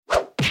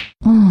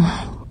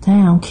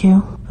Damn,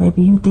 Q.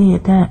 Baby, you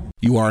did that.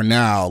 You are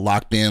now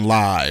locked in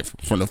live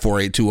from the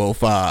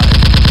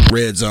 48205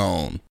 Red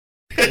Zone.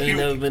 You ain't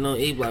never been on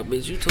E-Block,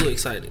 bitch. You too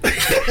excited.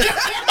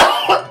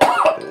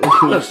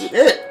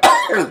 Shit.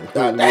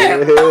 God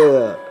damn.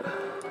 Yeah.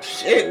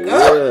 Shit,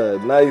 God. Yeah,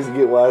 now you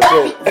get why I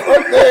said. Fuck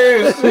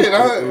that shit.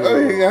 I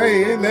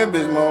ain't in that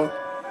bitch, man.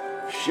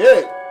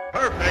 Shit.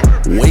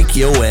 Wake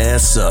your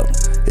ass up.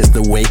 It's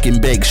the Wake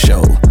and Bake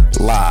Show,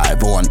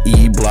 live on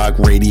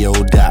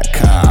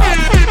eblockradio.com.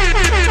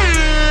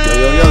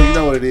 Yo, you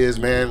know what it is,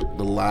 man.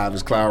 The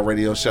Livest Cloud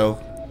radio show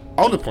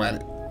on the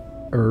planet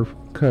Earth,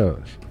 cuz.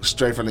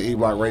 straight from the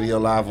E-Block Radio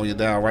live on your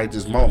dial right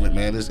this moment,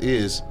 man. This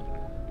is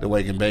the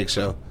Wake and Bake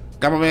Show.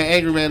 Got my man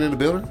Angry Man in the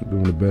building.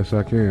 Doing the best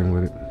I can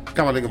with it.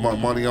 Got my nigga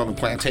Money on the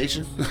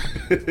plantation.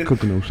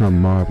 Cooking up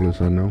something marvelous,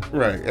 I know.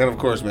 Right. And of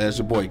course, man, it's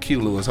your boy Q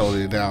Lewis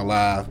holding it down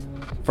live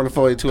from the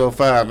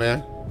 48205,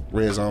 man.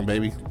 Red Zone,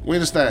 baby. We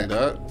in this thing,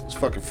 dog. It's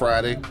fucking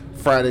Friday.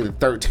 Friday the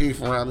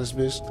 13th around this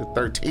bitch. The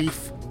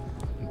 13th.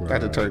 Right.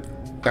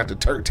 Got the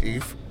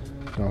 13th.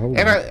 So,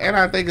 And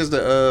I think it's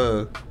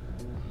the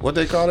what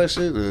they call that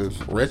shit? The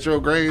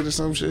retrograde or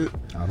some shit.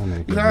 I don't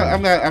know. You know,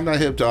 I'm not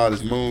hip to all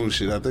this moon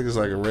shit. I think it's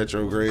like a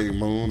retrograde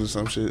moon or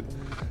some shit.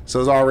 So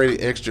it's already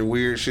extra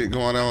weird shit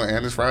going on,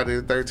 and it's Friday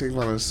the 13th.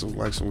 Man, there's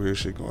some weird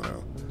shit going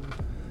on.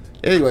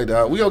 Anyway,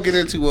 dog, we gonna get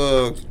into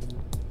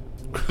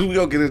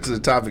the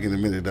topic in a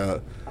minute,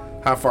 dog.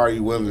 How far are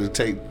you willing to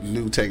take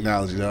new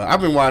technology, dog? I've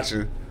been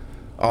watching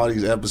all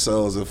these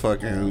episodes of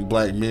fucking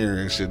Black Mirror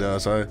and shit, dog.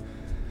 So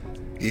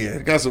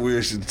got some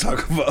weird shit to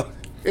talk about.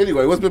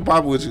 Anyway, what's been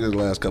popping with you in the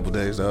last couple of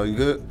days, dog? You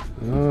good?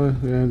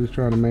 Yeah, just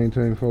trying to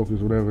maintain focus,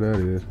 whatever that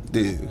is.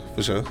 Yeah,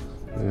 for sure.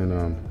 And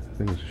I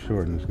think it's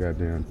shortening this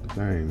goddamn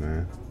thing,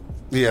 man.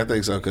 Yeah, I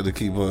think so. Cause it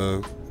keep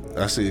I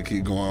see it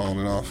keep going on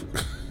and off.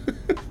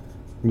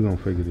 We gonna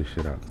figure this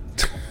shit out.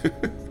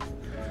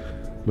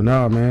 But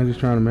nah, man, just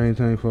trying to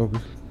maintain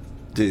focus.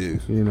 Yeah,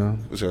 You know.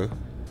 for sure.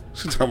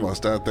 She talking about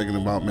stop thinking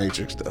about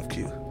Matrix stuff,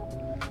 Q.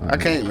 I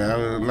can't, man.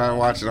 I'm not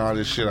watching all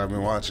this shit I've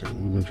been watching.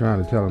 We've been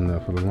trying to tell him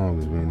that for the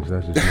longest, man.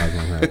 That's just not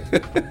gonna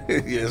happen.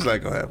 Yeah, it's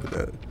not gonna happen,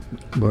 dog.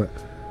 But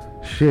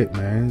shit,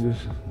 man,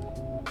 just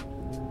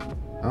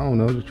I don't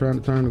know, just trying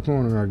to turn the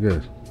corner, I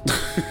guess.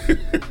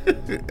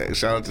 Hey,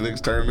 shout out to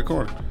niggas turning the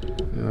corner.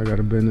 You know, I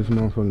gotta bend this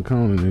motherfucking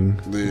corner, nigga.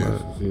 Yeah,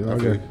 But, you know, I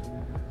feel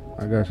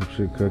I got some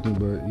shit cooking,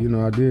 but you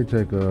know, I did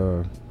take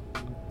another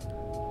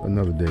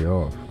day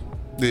off.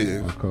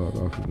 Yeah, I called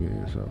off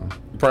again, so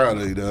proud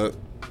of you, dog.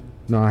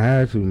 no, I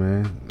had to,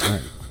 man.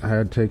 I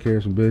had to take care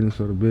of some business,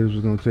 so the business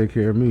was gonna take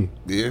care of me.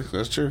 Yeah,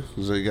 that's true.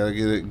 So you gotta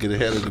get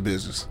ahead of the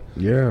business.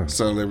 Yeah,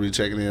 Son Liberty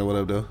checking in. What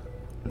up, though?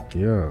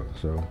 yeah.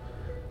 So,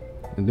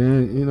 and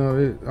then you know,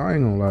 I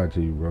ain't gonna lie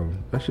to you, bro.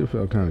 That shit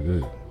felt kind of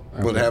good.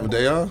 What, have a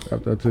day off?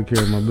 After I took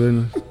care of my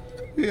business,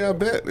 Yeah, I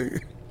bet,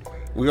 nigga.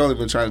 We only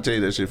been trying to tell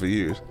you that shit for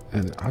years.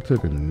 and I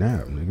took a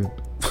nap, nigga.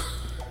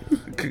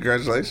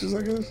 Congratulations,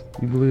 I guess.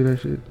 You believe that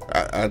shit?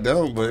 I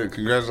don't, but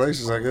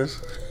congratulations, I guess.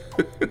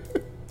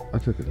 I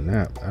took a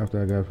nap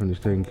after I got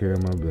finished taking care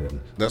of my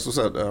business. That's what's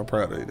up, dog. I'm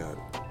proud of you, dog.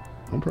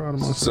 I'm proud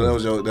of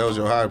myself. So that was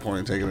your high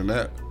point, taking a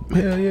nap.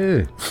 Hell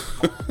yeah.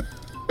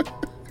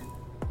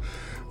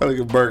 I think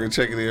a burger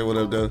checking in. What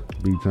up, though?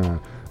 Big time.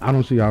 I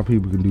don't see how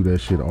people can do that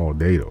shit all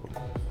day though.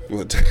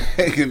 What,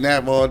 take a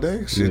nap all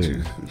day? Shit,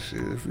 Yeah.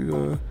 If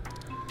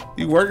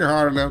you working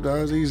hard enough, dog,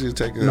 it's easy to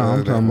take a No, I'm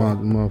nap. talking about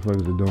the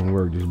motherfuckers that don't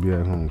work, just be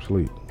at home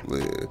sleep.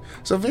 Yeah.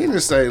 So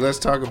Venus say, let's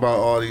talk about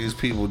all these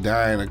people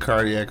dying of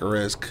cardiac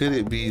arrest. Could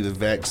it be the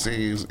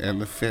vaccines and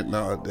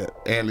the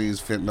and these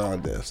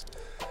fentanyl deaths?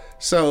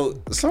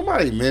 So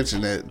somebody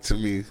mentioned that to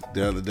me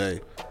the other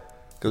day.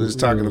 Because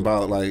it's talking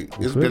about, like,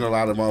 it's been a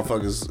lot of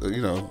motherfuckers,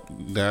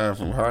 dying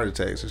from heart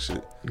attacks and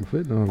shit. The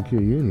fentanyl will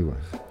kill you anyway.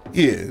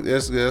 Yeah,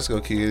 that's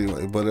gonna kill you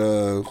anyway. But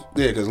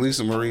because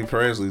Lisa Marie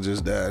Presley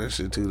just died and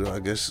shit too. Though I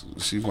guess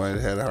she might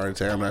have had a heart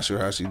attack. I'm not sure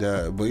how she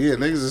died. But yeah,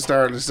 niggas are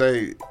starting to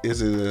say,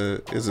 is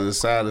it a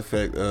side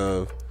effect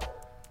of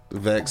the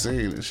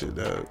vaccine and shit,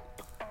 dog?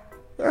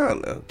 I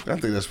don't know. I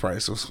think that's probably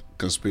some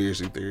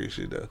conspiracy theory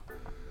shit, though.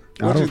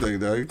 What you think,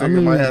 though? You think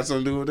it might have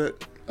something to do with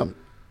that?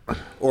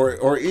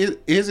 Or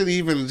is it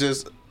even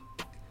just?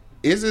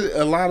 Is it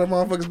a lot of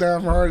motherfuckers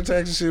dying from heart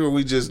attacks and shit, or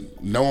we just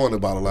knowing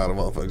about a lot of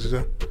motherfuckers? You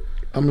know?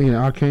 I mean,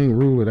 I can't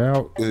rule it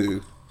out Yeah.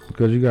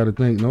 because you got to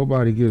think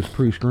nobody gets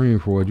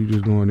pre-screened for it. You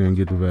just go in there and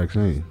get the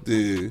vaccine.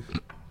 Yeah.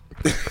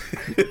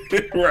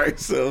 Right,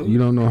 so You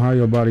don't know how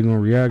your body gonna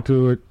react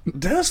to it.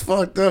 that's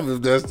fucked up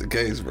if that's the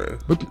case, bro.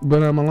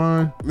 But am I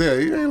lying? Yeah,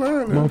 you ain't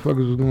lying, man.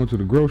 Motherfuckers was going to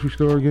the grocery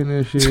store getting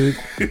that shit.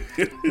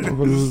 Motherfuckers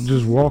was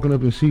just walking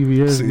up in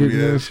CVS getting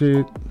that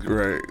shit.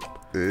 Right.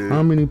 Yeah.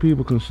 How many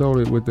people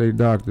consulted with their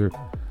doctor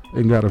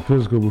and got a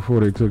physical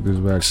before they took this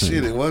vaccine?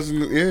 Shit, it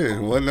wasn't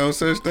no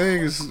such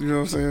thing as, you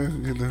know what I'm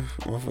saying?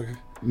 Motherfucker.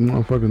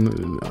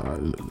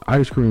 Motherfucking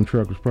ice cream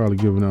truck was probably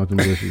giving out them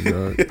bitches,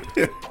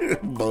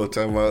 dog. Both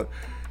talking about,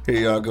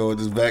 here y'all go with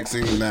this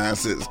vaccine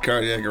nonsense.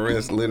 Cardiac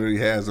arrest literally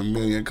has 1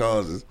 million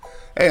causes.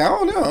 Hey, I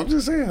don't know. I'm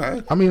just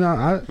saying. I mean,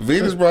 I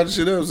Venus brought the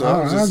shit up, so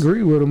I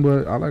agree with him,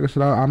 but like I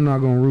said, I'm not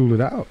gonna rule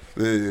it out.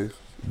 Yeah.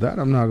 That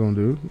I'm not gonna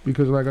do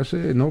because, like I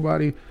said,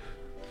 nobody.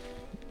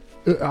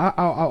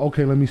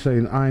 Okay, let me say,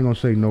 I ain't gonna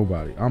say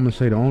nobody. I'm gonna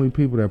say the only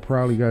people that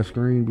probably got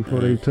screened before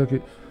they took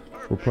it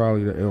were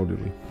probably the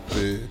elderly.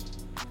 Yeah.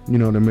 You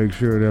know, to make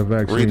sure that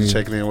vaccine. Rita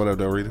checking in. What up,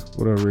 though, Rita?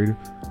 What up, Rita?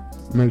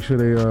 Make sure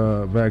they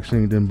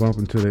vaccine didn't bump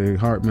into their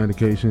heart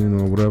medication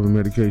or whatever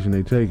medication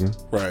they taking.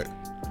 Right.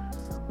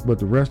 But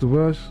the rest of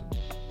us,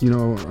 you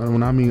know,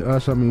 when I mean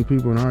us, I mean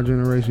people in our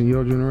generation,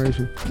 your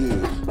generation. Yeah.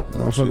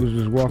 Motherfuckers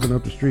just walking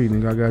up the street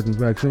and I got some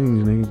vaccines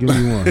and they can give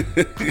me one.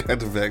 You got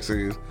the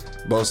vaccines.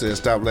 Bo said,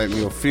 stop letting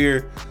your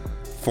fear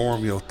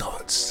form your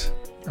thoughts.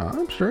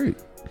 I'm straight.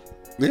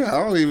 Yeah, I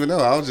don't even know.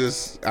 I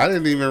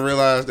didn't even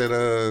realize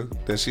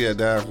that she had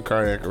died from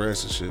cardiac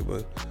arrest and shit.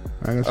 But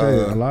like I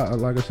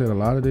said, a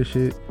lot of this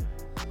shit,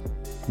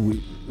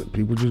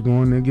 people just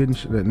going there getting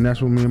shit, and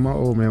that's what me and my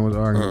old man was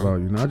arguing about.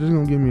 You know, just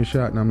gonna give me a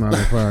shot and I'm not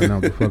gonna find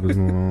out what the fuck is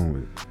going on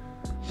with it.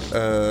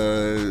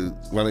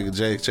 My nigga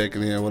Jake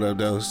checking in. What up,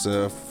 though?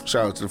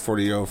 Shout out to the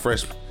 40-year-old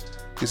freshman.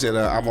 He said,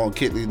 I'm on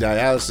kidney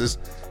dialysis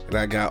and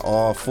I got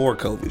all 4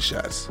 COVID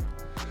shots.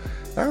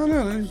 I don't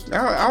know.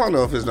 I don't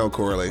know if there's no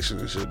correlation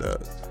and shit, though.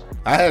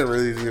 I hadn't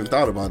really even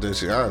thought about that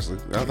shit, honestly.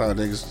 I thought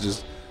niggas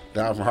just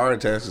die from heart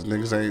attacks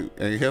because niggas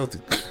ain't healthy.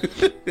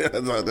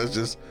 I thought that's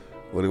just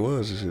what it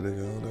was and shit. Nigga,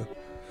 I don't know.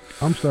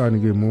 I'm starting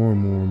to get more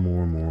and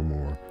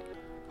more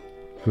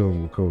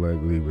feeling what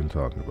Kolak Lee been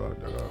talking about,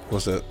 dog.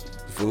 What's up?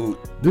 Food?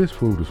 This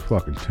food is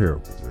fucking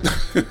terrible, man.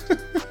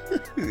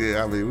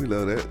 Yeah, I mean, we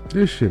know that.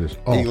 This shit is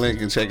awful. E.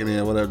 Lincoln checking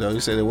in. What up, though?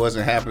 He said it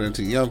wasn't happening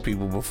to young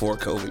people before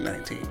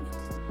COVID-19.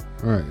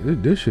 Right,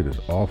 this shit is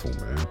awful,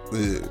 man.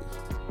 Yeah.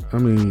 I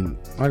mean,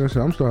 like I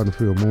said, I'm starting to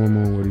feel more and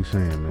more what he's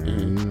saying, man.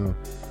 Mm-hmm. You know,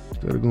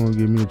 instead of going to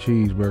give me a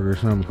cheeseburger or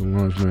something for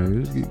lunch,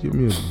 man, just give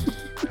me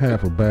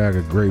half a bag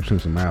of grapes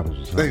and some apples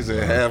or something. They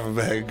said half a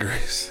bag of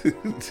grapes.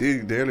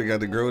 They only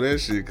got to grow that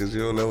shit because you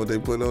don't know what they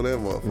put on that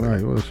motherfucker.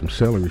 Right, well, some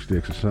celery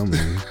sticks or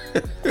something.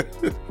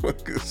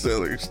 Fucking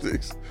celery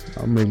sticks.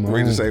 I'll make my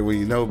We own. just say when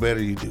you know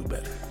better, you do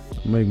better.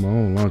 Make my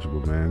own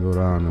Lunchable, man. Go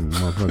down to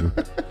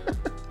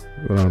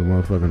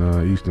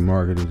motherfucking Eastern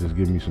Market and just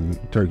give me some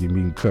turkey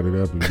meat and cut it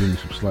up and give me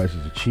some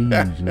slices of cheese,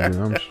 nigga.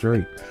 I'm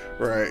straight.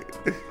 Right.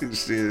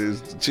 Shit,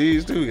 it's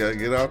cheese too. You gotta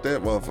get out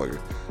that motherfucker.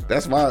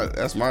 That's my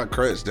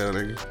crutch, though,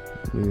 nigga.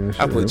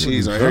 Yeah, I put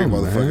cheese on every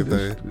motherfucking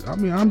thing. I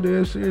mean, I'm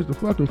dead serious. The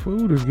fucking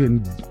food is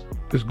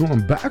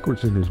going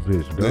backwards in this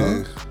bitch,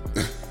 dog.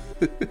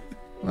 Yeah.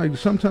 Like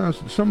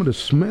sometimes some of the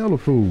smell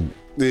of food,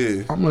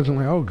 Yeah. I'm looking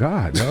like, oh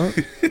God, dog.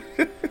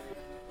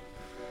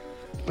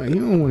 Like, you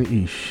don't want to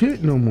eat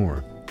shit no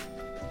more.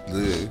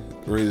 Yeah.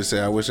 Rita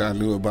said, I wish I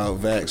knew about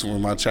vax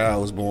when my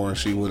child was born.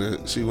 She would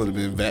have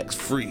been vax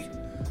free.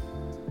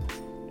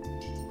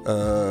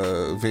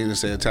 Venus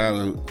said,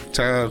 time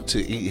to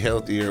eat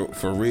healthier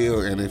for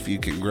real, and if you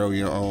can grow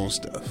your own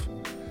stuff.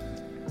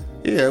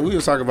 Yeah, we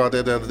was talking about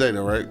that the other day,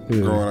 though, right?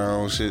 Yeah. Growing our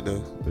own shit,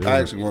 though. Yeah.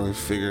 I actually want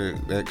to figure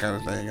that kind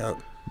of thing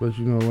out. But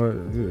you know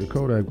what?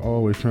 Kodak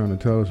always trying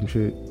to tell us some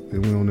shit,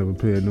 and we don't ever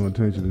pay no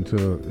attention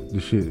until the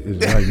shit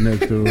is right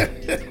next to us.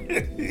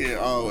 Yeah,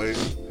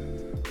 always.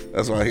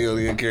 That's why he don't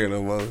even care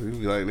no more. He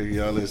be like, nigga,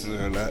 y'all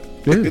listening or not?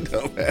 Yeah. It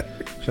don't matter.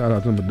 Shout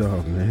out to my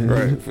dog, man.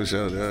 Right, for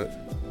sure, dog.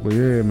 But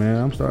yeah,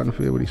 man, I'm starting to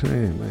feel what he's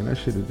saying, man. This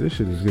shit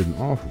is getting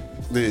awful.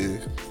 Yeah.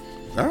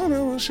 I don't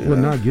know what shit. Well,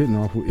 not getting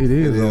awful. It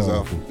is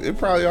awful. It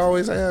probably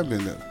always have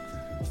been, though.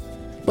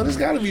 But it's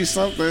got to be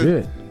something.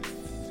 Shit.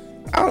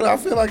 I don't know. I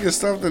feel like it's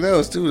something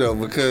else, too, though,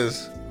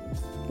 because,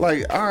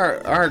 like,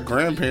 our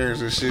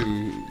grandparents and shit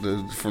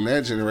from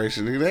that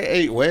generation, nigga, they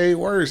ate way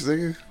worse,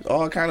 nigga.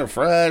 All kind of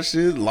fried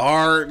shit,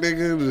 lard,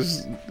 nigga,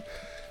 just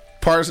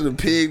parts of the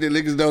pig that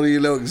niggas don't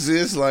even know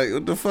exist. Like,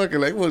 what the fuck?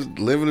 Like, was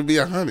living to be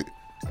 100.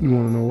 You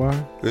want to know why?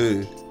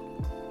 Yeah.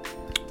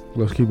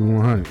 Let's keep it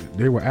 100.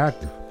 They were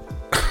active.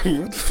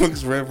 What the fuck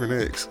is Reverend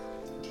X?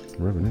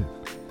 Reverend X.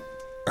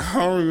 I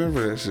don't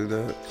remember that shit,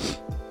 dog.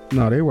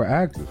 No, they were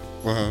active.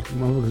 Uh-huh.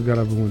 Motherfuckers got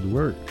up and went to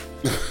work.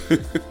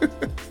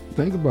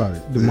 Think about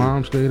it. The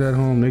mom stayed at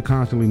home. They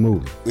constantly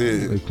moving.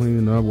 Yeah. They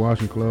cleaning up,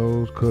 washing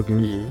clothes,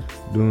 cooking,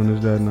 doing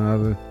this, that, and the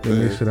other. Then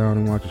they sit down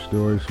and watch a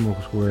story, smoke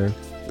a square.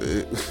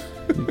 You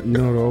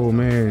know, the old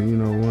man,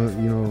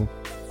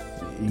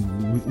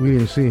 we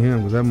didn't see him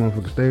because that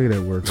motherfucker stayed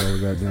at work all the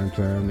goddamn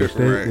time. They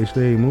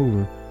stayed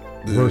moving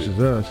versus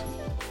us.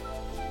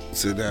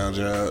 Sit down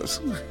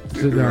jobs.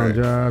 Sit down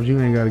jobs. You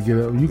ain't got to get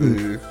up. You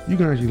can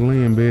actually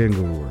lay in bed and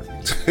go to work.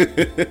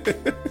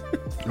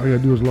 All you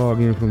got to do is log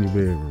in from your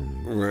bedroom.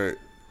 Right.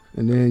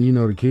 And then, you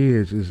know, the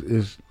kids,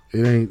 it's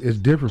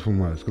different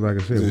from us. Because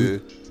like I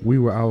said, we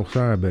were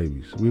outside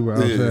babies. We were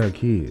outside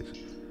kids.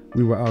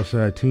 We were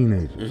outside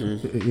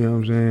teenagers. You know what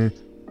I'm saying?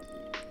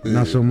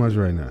 Not so much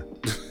right now.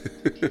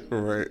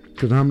 Right.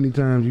 Because how many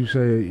times you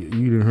say,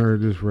 you done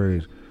heard this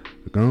phrase,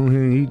 go on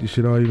here and eat the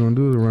shit, all you're going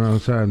to do is run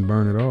outside and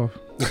burn it off.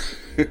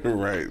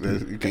 Right.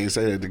 You can't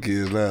say that to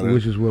kids now.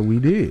 Which is what we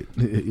did.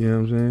 You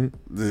know what I'm saying?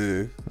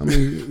 Yeah. I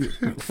mean,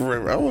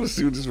 Forever. I want to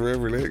see what this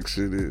Forever X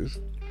shit is.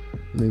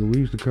 nigga, we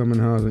used to come in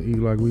the house and eat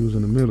like we was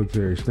in the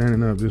military,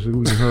 standing up just so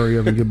we can hurry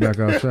up and get back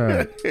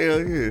outside.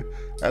 Hell yeah.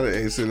 I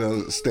ain't standing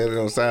on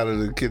the side of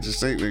the kitchen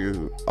sink,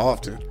 nigga,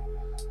 often.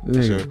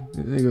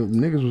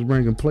 Niggas was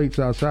bringing plates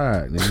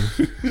outside,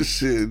 nigga.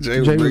 Shit, Jay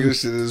was bringing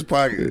this shit in his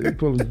pocket. He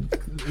pulling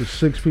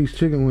 6-piece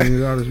chicken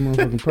wings out of his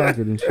motherfucking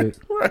pocket and shit.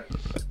 Right.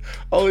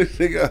 Only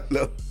thing I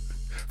know,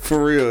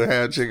 for real,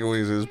 had chicken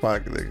wings in his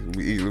pocket. Nigga,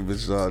 be eating them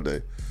bitches all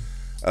day.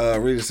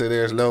 Rita said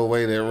there's no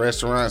way that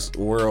restaurants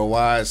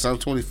worldwide, some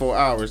 24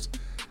 hours,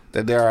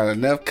 that there are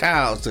enough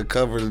cows to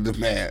cover the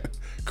demand.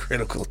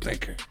 Critical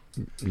thinker.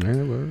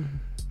 Yeah, well.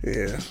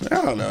 Yeah,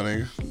 I don't know,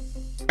 nigga.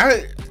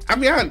 I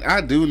mean,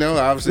 I do know.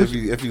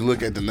 Obviously, if you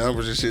look at the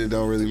numbers and shit, it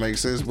don't really make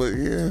sense. But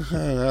yeah,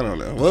 I don't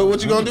know.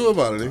 What you gonna do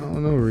about it? I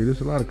don't know, Reed. There's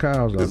a lot of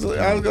cows out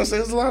there. I was gonna say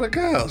there's a lot of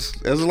cows.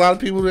 There's a lot of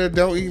people that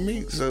don't eat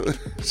meat. So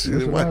there's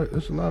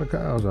a lot of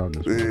cows out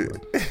there.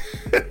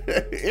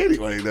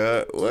 Anyway,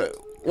 dog,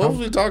 what was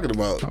we talking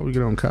about? How we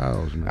get on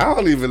cows, man? I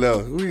don't even know.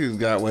 We just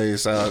got way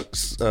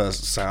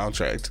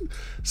sidetracked,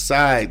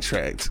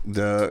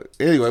 dog.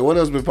 Anyway, what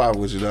else been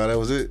popping with you, dog? That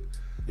was it.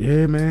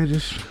 Yeah, man.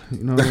 Just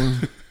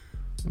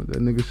what that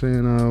nigga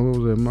saying, what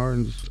was that,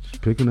 Martin?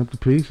 Just picking up the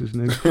pieces,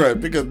 nigga. Right,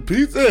 pick up the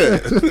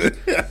pieces.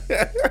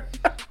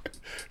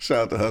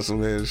 Shout out to Hustle,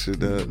 man, and shit,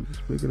 dog.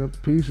 Just picking up the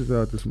pieces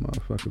out this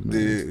motherfucker,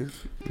 man.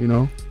 Yeah. You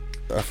know,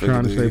 I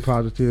trying to stay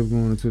positive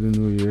going into the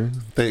new year.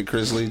 Think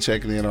Chris Lee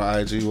checking in on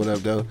IG. What up,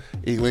 though?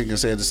 E. Lincoln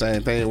said the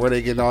same thing. Where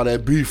they getting all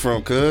that beef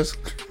from, cuz?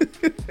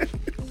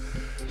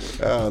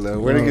 I don't know.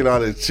 Where they get all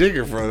that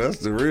chicken from? That's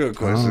the real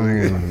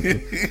question.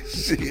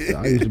 Shit.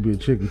 I used to be a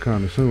chicken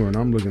connoisseur, and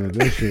I'm looking at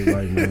this shit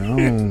like, man, I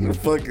don't the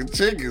fucking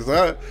chickens.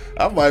 I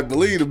might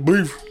believe the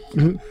beef.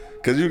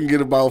 Because you can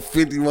get about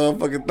 50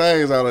 motherfucking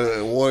things out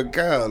of one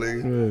cow,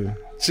 nigga. Yeah.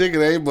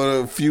 Chicken ain't but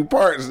a few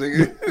parts,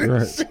 nigga.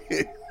 Right.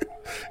 Shit.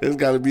 It's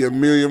got to be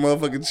 1 million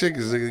motherfucking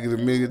chickens. Nigga, get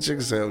 1 million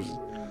chicken sandwiches.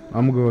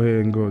 I'm going to go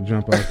ahead and go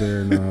jump out there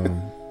and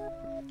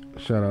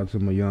shout out to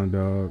my young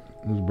dog.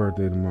 His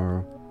birthday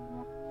tomorrow.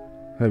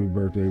 Happy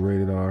birthday,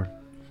 Rated R.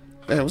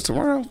 Damn, it's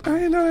tomorrow? I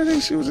didn't know that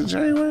shit was in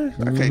January.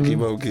 I can't keep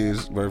up with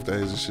kids'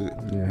 birthdays and shit.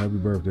 Yeah, happy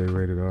birthday,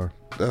 Rated R.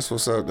 That's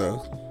what's up,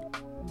 though.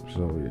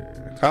 So,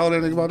 yeah. How old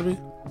that nigga about to be?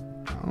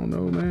 I don't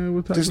know, man.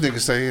 What type This of, nigga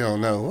say he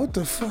don't know. What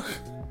the fuck?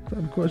 type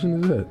of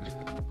question is that?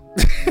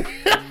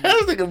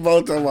 This nigga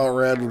both talking about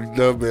random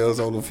dumbbells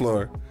on the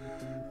floor.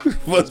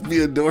 Must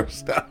be a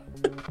doorstop.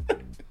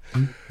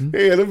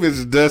 Yeah, them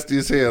bitches dusty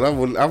as hell.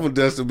 I'm gonna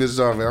dust the bitches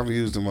off and I'm gonna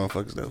use them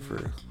motherfuckers though for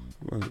real.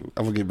 I'm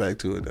gonna get back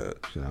to it though.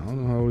 Shit, I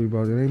don't know how old he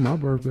about. It ain't my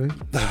birthday.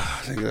 I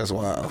think that's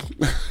wild.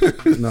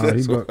 Nah,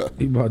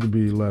 he about to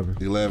be 11.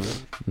 11.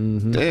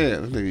 Mm-hmm.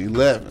 Damn, this nigga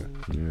 11.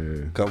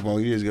 Yeah. A couple more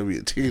years, gonna be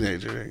a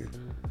teenager, nigga.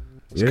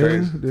 It's yeah.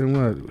 crazy. Then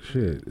what?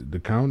 Shit. The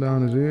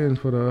countdown is in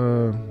for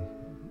the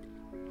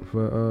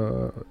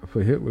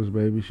for Hitler's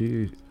baby.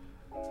 She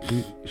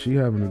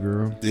having a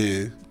girl.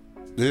 Yeah.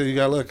 Yeah, you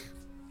got lucky.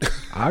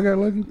 I got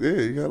lucky. Yeah,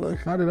 you got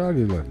lucky. How did I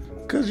get lucky?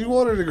 Cause you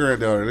wanted a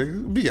granddaughter,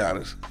 nigga. Be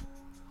honest.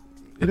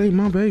 It ain't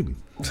my baby.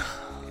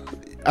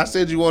 I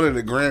said you wanted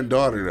a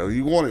granddaughter though.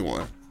 You wanted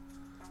one.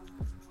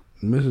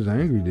 Mrs.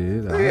 Angry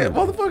did. Yeah,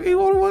 motherfucker, you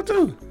wanted one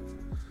too.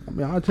 I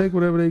mean, I'll take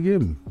whatever they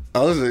give me.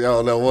 Oh, this is,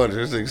 y'all know what?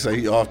 This nigga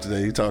say he off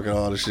today. He talking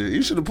all the shit.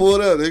 You should have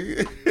pulled up,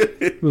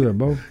 nigga. Was that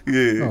both?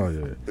 Yeah. Oh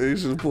yeah. You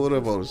should have pulled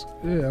up on us.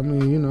 Yeah, I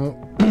mean, you know,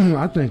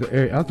 I think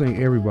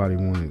everybody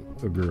wanted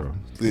a girl.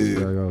 Yeah.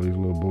 Like all these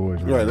little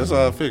boys. Right, that's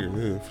all I figured.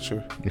 Yeah, for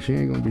sure. And she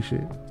ain't gonna be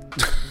shit.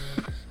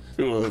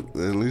 Well,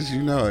 at least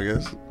you know, I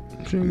guess.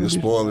 She ain't You gonna be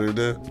spoiled her to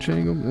death. She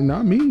ain't gonna,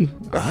 not me.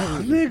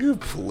 Oh, nigga,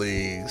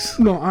 please.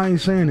 No, I ain't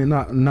saying it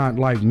not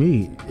like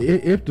me.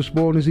 If the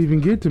spoilness even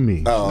get to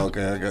me. Oh,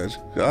 okay, I got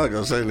you. I was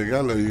gonna say, nigga,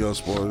 I know you gonna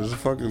spoil her. This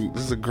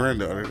is a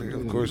granddaughter, nigga.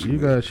 Of course you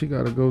will. She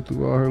gotta go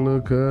through all her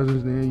little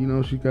cousins. Then you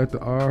know she got the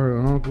R, her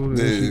uncle.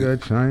 Then she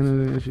got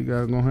China. Then she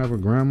gonna have her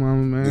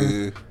grandmama, man.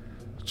 Yeah,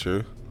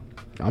 true.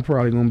 I'm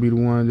probably gonna be the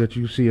one that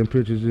you see in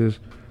pictures just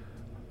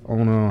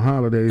on a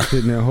holiday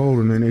sitting there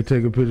holding, and they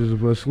taking pictures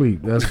of her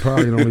asleep. That's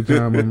probably the only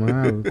time I'm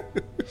gonna have it.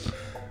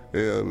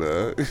 Hell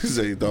no. He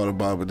said he thought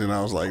about it, but then I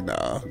was like,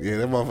 nah. Yeah,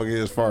 that motherfucker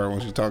is far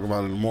once you talk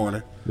about it in the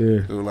morning. Yeah.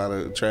 There's a lot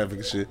of traffic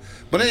and shit.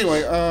 But anyway,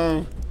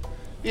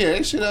 yeah,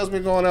 ain't shit else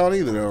been going on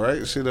either though,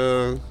 right? Shit,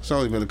 it's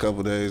only been a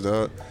couple days,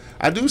 dog.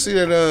 I do see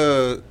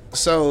that,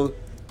 so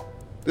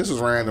this was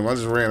random. I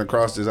just ran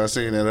across this. I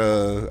seen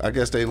that, I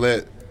guess they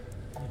let,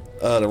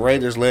 the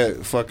Raiders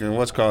let fucking,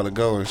 what's called a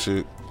go and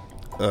shit,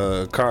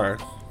 Carr.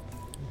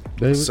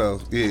 David?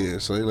 So yeah,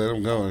 so they let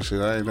him go and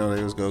shit. I didn't know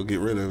they was gonna get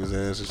rid of his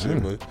ass and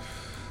shit, but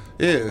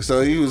yeah. So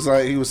he was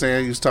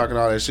saying he was talking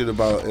all that shit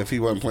about if he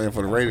wasn't playing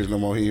for the Raiders no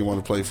more, he didn't want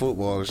to play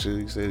football and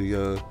shit. He said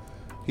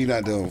he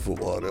not done with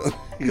football though.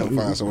 He gonna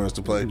find somewhere else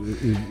to play.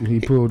 He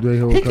pulled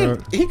J-Ho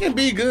card. He can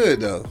be good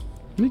though.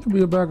 He can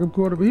be a backup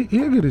quarterback.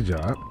 He'll get a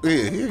job.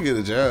 Yeah, he'll get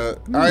a job.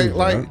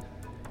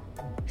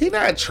 He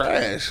not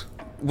trash,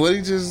 but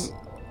he just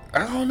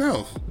I don't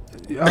know.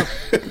 I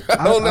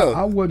don't know.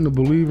 I wasn't a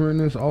believer in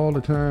this all the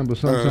time, but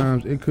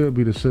sometimes it could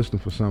be the system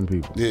for some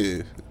people.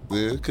 Yeah,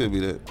 it could be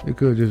that. It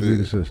could just be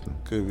the system.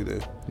 Could be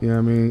that. You know what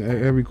I mean?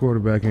 Every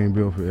quarterback ain't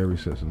built for every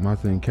system. I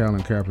think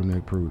Colin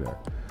Kaepernick proved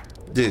that.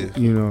 Yeah.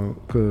 You know,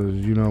 because,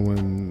 you know,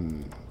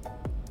 when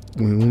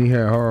he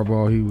had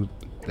Harbaugh,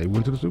 they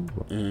went to the Super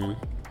Bowl.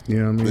 Mm-hmm.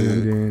 You know what I mean? Yeah.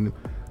 And then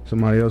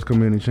somebody else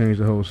come in and change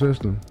the whole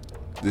system.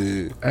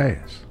 Yeah.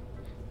 Ass.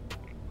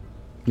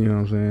 You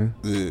know what I'm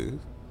Yeah. saying?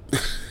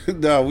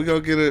 No, we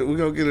gonna get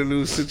a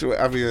new situation.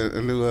 I mean,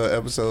 a new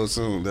episode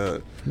soon.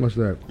 Dog. What's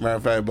that? Matter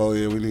of fact, Bo,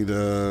 yeah, we need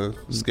to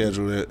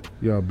schedule that.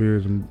 Y'all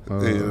beers and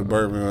The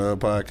Bourbon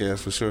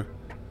podcast for sure.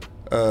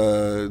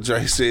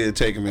 Dre said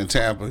take him in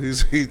Tampa.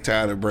 He's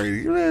tired of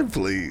Brady. Man,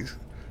 please.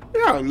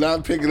 I'm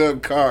not picking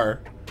up car.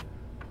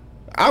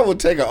 I would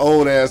take an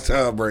old ass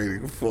Tom Brady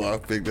before I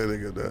pick that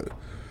nigga up.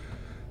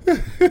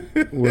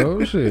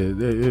 Well, shit.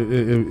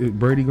 If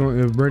Brady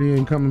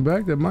ain't coming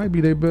back, that might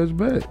be their best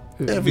bet.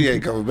 If he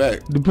ain't coming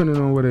back, Depending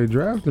on where they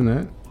drafting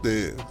at.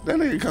 yeah, that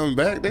nigga coming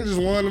back. They just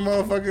won the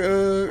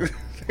motherfucker.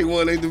 They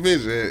won their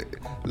division at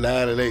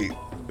 9-8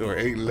 or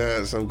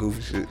 8-9, some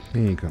goofy shit.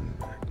 He ain't coming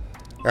back.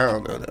 I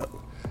don't know that.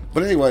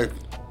 But anyway,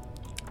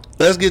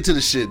 let's get to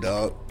the shit,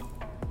 dog.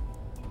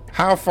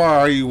 How far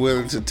are you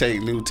willing to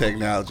take new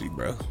technology,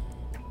 bro?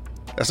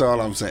 That's all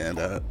I'm saying,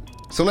 dog.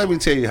 So let me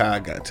tell you how I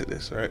got to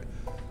this, right?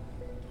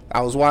 I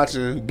was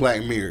watching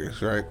Black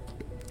Mirrors, right?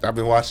 I've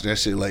been watching that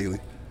shit lately.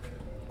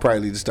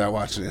 Probably need to start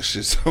watching that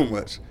shit so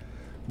much.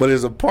 But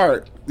there's a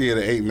part, the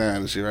 8-9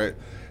 and shit, right?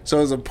 So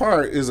there's a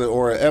part,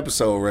 or an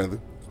episode rather,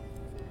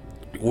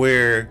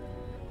 where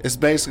it's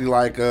basically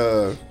like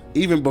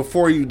even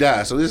before you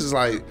die. So this is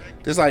like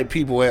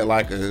people at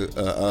like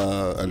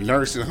a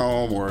nursing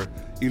home, or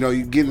you know,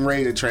 you getting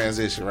ready to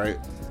transition, right?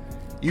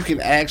 You can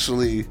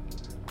actually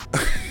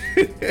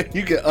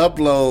you can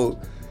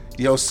upload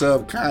your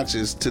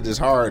subconscious to this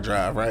hard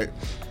drive, right?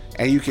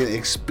 And you can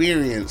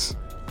experience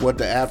what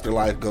the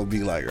afterlife gonna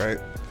be like, right?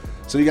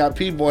 So you got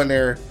people in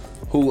there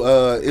who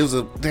it was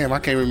I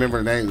can't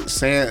remember the name,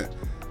 San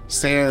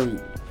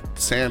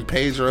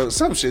Pedro,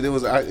 some shit. It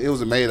was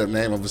a made up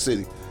name of a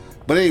city.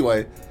 But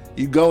anyway,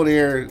 you go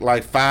there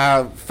like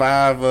five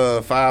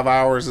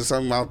hours or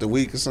something out the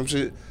week or some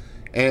shit,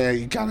 and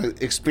you kind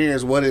of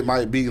experience what it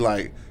might be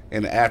like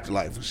in the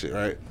afterlife and shit,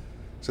 right?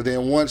 So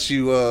then once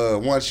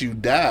you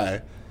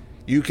die,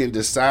 you can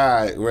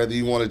decide whether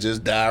you want to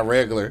just die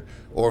regular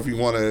or if you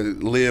want to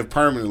live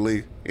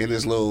permanently in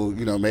this little,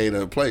 you know, made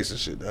up place and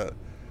shit, dog.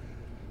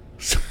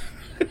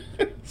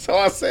 So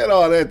I said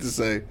all that to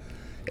say,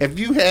 if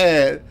you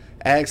had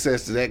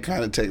access to that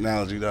kind of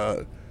technology,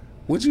 dog,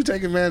 would you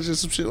take advantage of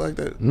some shit like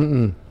that?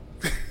 Mm-mm.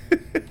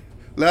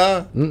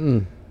 Nah?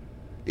 Mm-mm.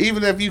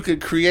 Even if you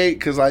could create,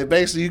 because like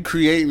basically you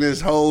creating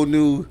this whole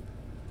new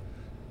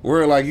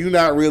world, like you're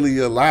not really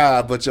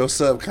alive, but your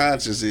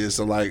subconscious is,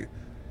 so like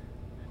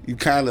you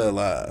kind of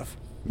alive.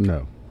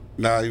 No.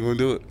 Nah, you wouldn't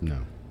do it? No.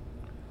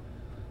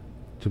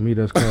 To me,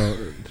 that's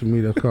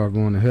called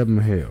going to heaven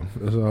or hell.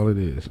 That's all it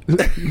is.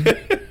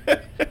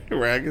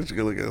 Right, I guess you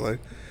can look at it like,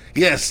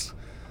 yes,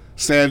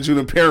 San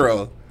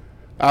Junipero.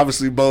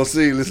 Obviously, both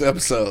seen this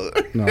episode.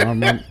 No,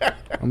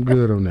 I'm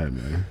good on that,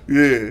 man.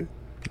 Yeah.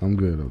 I'm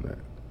good on that.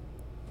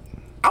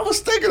 I was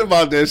thinking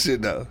about that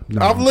shit, though.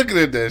 No. I'm looking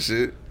at that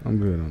shit. I'm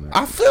good on that.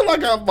 I feel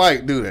like I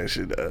might do that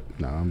shit, though.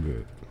 No, I'm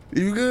good.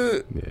 You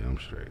good? Yeah, I'm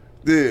straight.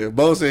 Yeah,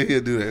 Bo said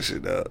he'll do that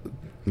shit, though.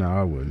 No,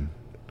 I wouldn't.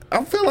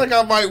 I feel like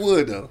I might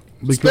would, though.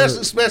 Because-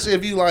 Especially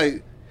if you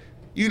like,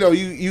 you know,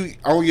 you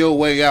on your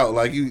way out,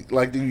 like you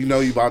know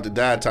you about to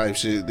die type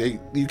shit.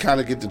 You kind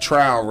of get the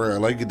trial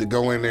run, like you get to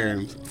go in there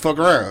and fuck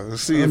around and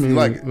see if you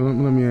like it.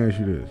 Let me ask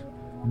you this: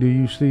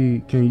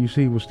 can you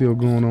see what's still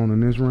going on in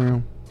this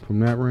realm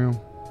from that realm?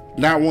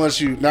 Not once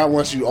you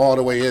all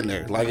the way in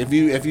there. Like if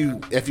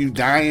you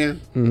dying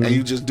and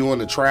you just doing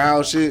the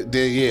trial shit,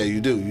 then yeah, you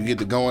do. You get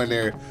to go in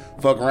there,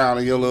 fuck around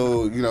in your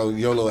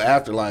little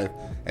afterlife,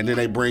 and then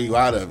they bring you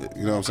out of it.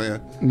 You know what I'm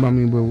saying? I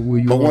mean, but will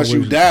you? But once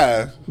you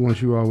die,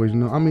 once you always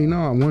know. I mean,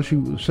 no. Once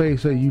you say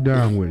you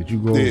down with it, you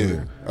go over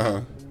yeah.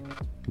 there.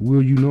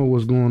 Will you know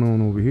what's going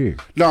on over here?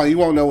 No, you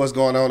won't know what's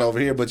going on over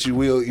here, but you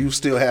will. You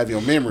still have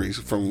your memories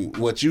from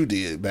what you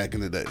did back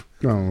in the day.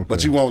 Oh, okay.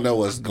 But you won't know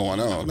what's going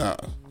on. Nah.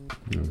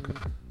 Okay.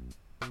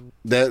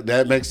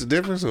 That makes a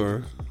difference,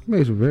 or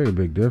Makes a very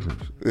big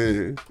difference.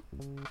 yeah.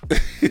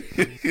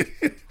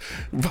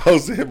 Bo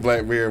said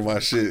Black Mirror my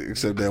shit,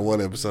 except that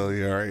one episode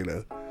you already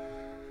know.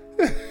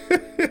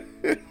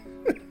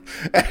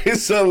 Hey,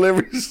 so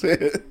Liberty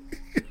said,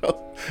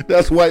 yo,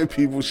 that's white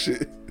people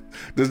shit.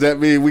 Does that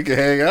mean we can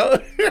hang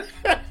out?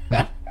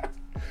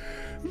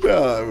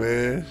 Nah,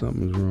 man.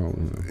 Something's wrong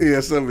with him. Yeah,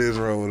 something is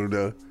wrong with him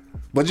though.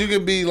 But you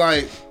can be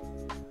like,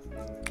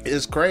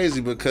 it's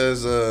crazy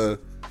because that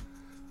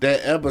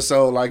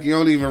episode, like you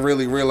don't even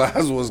really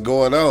realize what's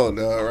going on,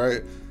 though,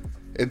 right?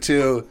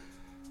 Until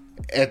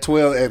at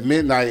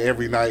midnight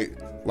every night,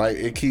 like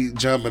it keep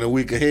jumping a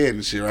week ahead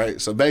and shit,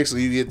 right? So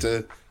basically, you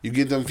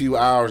get them few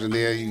hours and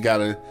then you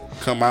gotta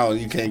come out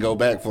and you can't go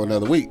back for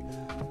another week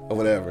or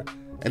whatever.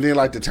 And then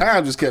like the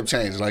time just kept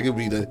changing. Like it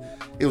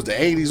was the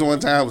 80s one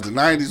time, it was the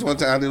 90s one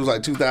time, it was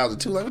like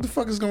 2002. Like what the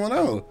fuck is going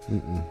on?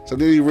 So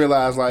then you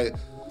realize like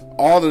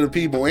all of the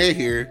people in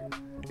here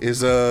is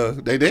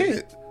they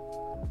dead.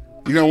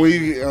 You know, when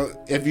you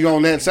if you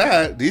on that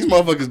side, these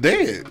motherfuckers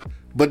dead.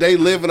 But they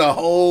living a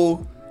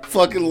whole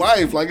fucking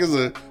life. Like it's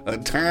a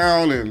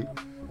town and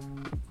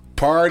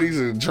parties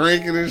and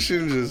drinking and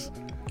shit. Just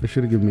They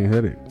should have given me a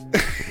headache.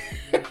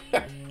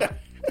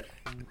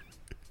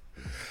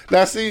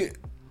 now see,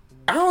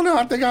 I don't know.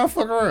 I think I'll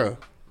fuck around.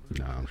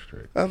 Nah, I'm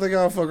straight. I think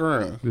I'll fuck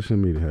around. Just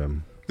send me to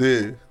heaven.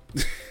 Yeah.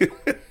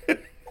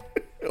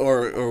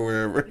 or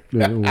wherever.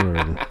 Yeah,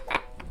 whatever.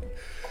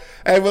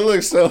 Hey, but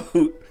look, so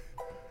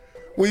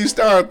when you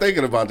start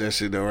thinking about that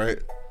shit though, right?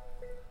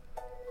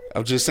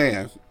 I'm just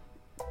saying.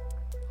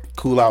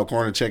 Cool out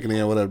corner checking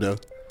in, what up though?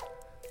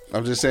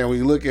 I'm just saying when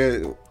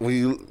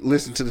you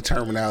listen to the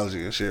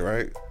terminology and shit,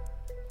 right?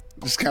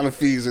 This kind of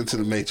feeds into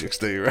the Matrix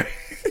thing, right?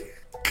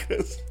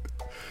 'Cause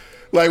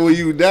like when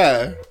you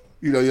die,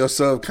 you know, your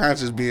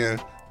subconscious being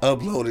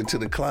uploaded to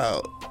the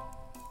cloud.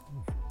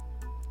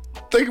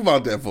 Think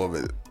about that for a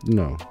minute.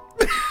 No.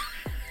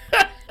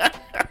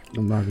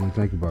 I'm not gonna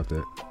think about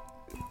that.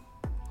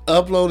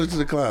 Uploaded to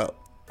the cloud.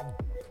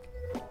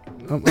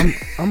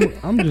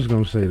 I'm just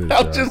gonna say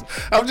this.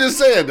 I'm just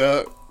saying,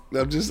 dog.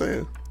 I'm just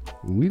saying.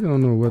 We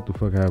don't know what the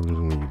fuck happens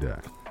when you die.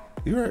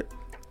 You right.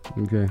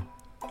 Okay.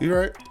 You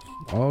right.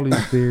 All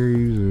these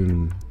theories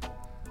and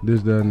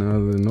this, that, and the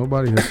other.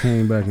 Nobody has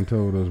came back and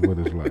told us what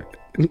it's like.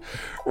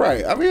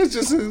 Right. I mean, it's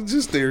just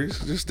theories.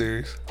 Just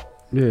theories.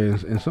 Yeah,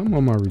 and some of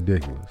them are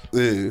ridiculous.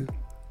 Yeah.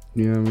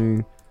 You know what I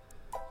mean?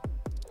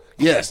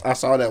 Yes, I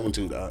saw that one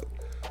too, dog.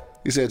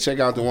 He said, check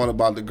out the one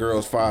about the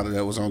girl's father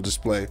that was on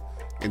display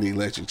in the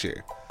electric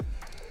chair.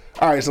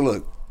 All right, so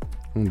look.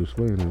 On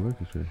display in the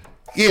electric chair.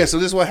 Yeah, so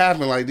this is what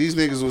happened. Like, these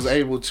niggas was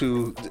able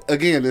to,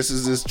 again, this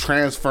is this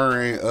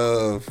transferring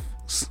of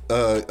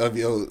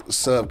your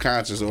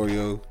subconscious or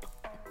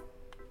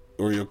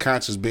your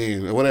conscious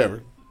being or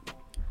whatever.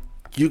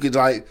 You could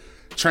like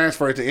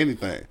transfer it to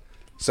anything.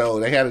 So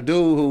they had a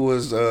dude who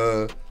was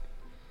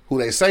who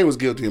they say was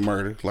guilty of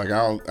murder. Like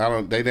I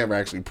don't they never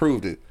actually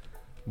proved it.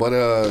 But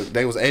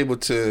they was able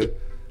to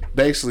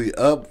basically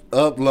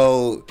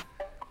upload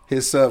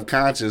his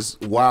subconscious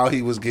while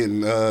he was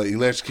getting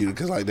electrocuted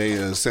because like they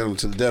sent him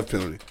to the death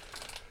penalty.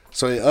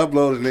 So they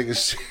uploaded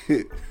niggas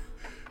shit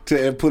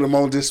and put him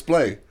on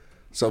display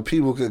so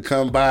people could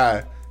come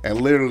by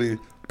and literally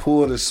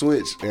pull the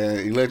switch and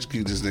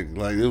electrocute this nigga.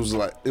 Like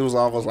it was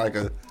almost like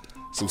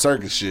some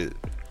circus shit.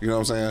 You know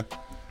what I'm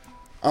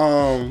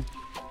saying?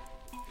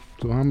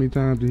 So how many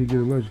times did he get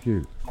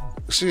electrocuted?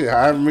 Shit,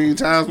 however many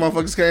times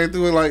motherfuckers came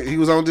through it, like he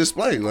was on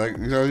display. Like,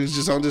 you know, he's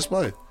just on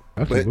display.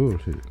 That's But- some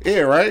bullshit. Yeah,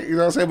 right? You know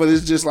what I'm saying? But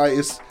it's just like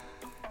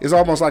it's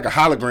almost like a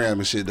hologram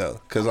and shit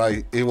though. Cause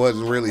like it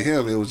wasn't really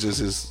him, it was just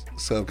his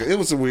sub. It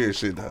was some weird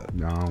shit though.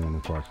 No, I don't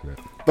want to watch that.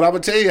 But I'm gonna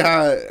tell you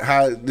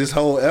how this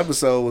whole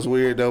episode was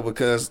weird though,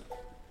 because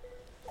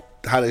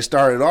how they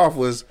started off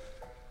was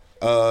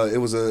it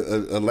was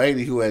a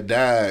lady who had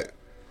died,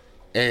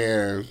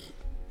 and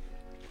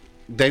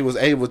they was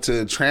able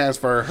to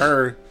transfer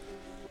her.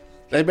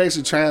 They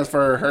basically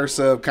transferred her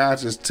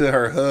subconscious to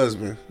her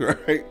husband,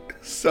 right?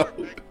 So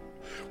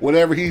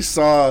whatever he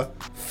saw,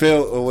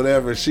 felt, or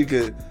whatever, she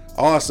could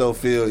also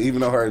feel,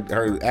 even though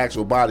her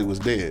actual body was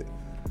dead.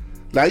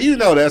 Now you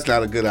know that's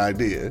not a good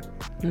idea.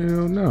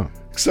 Hell no.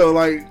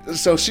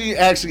 So she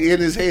actually in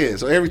his head.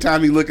 So every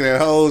time he looking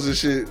at hoes and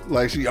shit,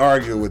 like she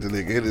arguing with the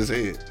nigga in his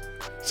head.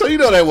 So you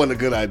know that wasn't a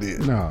good idea.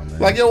 No, man.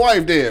 Like your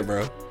wife dead,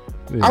 bro.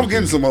 Yeah, I'm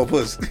getting some more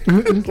pussy.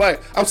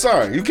 Like, I'm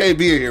sorry, you can't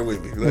be in here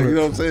with me. Like, you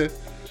know what I'm saying?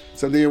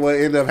 So then what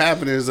ended up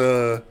happening is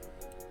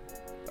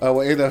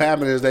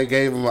they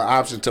gave him an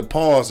option to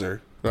pause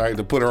her, right?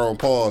 To put her on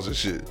pause and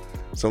shit.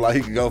 So like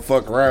he could go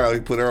fuck around, he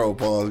put her on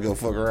pause, go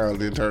fuck around,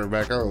 then turn her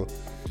back on.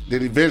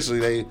 Then eventually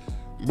they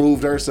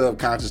moved her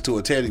subconscious to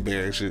a teddy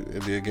bear and shit,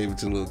 and then gave it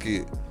to the little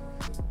kid.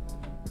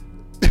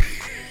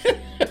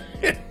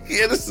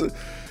 Yeah,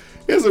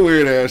 it's a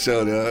weird ass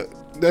show,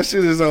 dog. That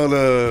shit is on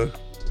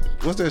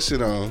what's that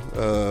shit on?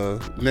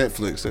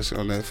 Netflix. That shit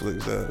on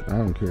Netflix, dog. I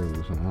don't care if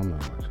it's on. I'm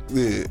not watching.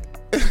 Yeah.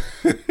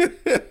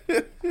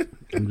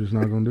 I'm just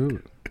not gonna do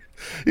it.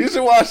 You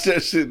should watch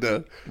that shit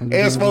though. I'm And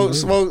just not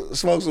gonna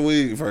smoke some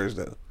weed first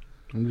though.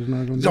 I'm just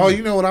not gonna do Oh, it.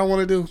 you know what I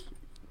want to do?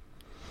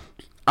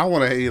 I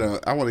want to eat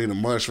a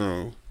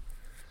mushroom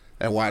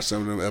and watch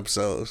some of them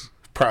episodes.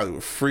 Probably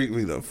would freak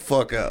me the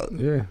fuck out.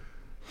 Yeah.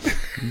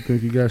 You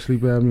think you got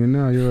sleep apnea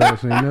now? Your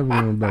ass ain't never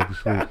going back to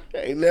sleep. I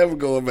ain't never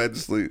going back to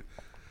sleep.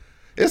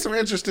 It's some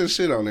interesting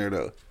shit on there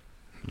though.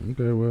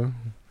 Okay, well.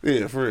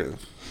 Yeah, for real.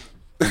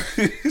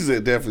 He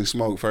said definitely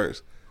smoke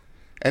first.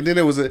 And then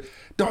it was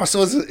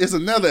so it's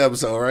another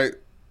episode, right?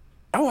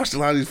 I watched a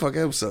lot of these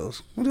fucking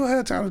episodes. When do I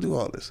have time to do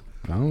all this?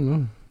 I don't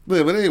know.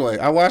 But anyway,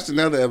 I watched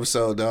another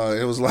episode, dog.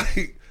 It was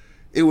like,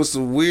 it was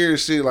some weird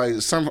shit. Like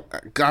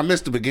I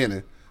missed the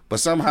beginning, but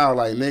somehow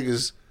like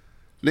niggas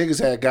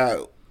had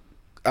got,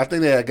 I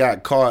think they had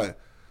got caught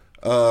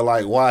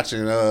like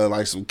watching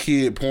like some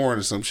kid porn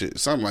or some shit,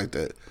 something like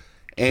that.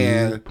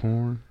 And Kid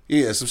porn?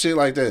 yeah, some shit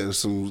like that.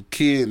 Some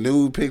kid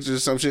nude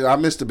pictures, some shit. I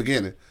missed the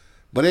beginning.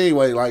 But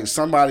anyway, like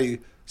somebody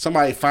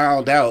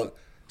found out,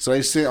 so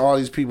they sent all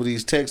these people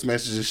these text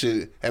messages and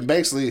shit, and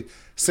basically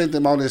sent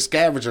them on this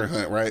scavenger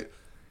hunt, right?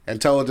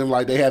 And told them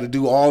like they had to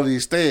do all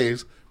these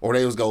things or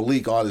they was gonna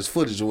leak all this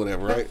footage or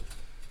whatever, right?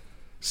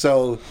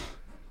 So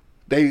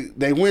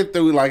they went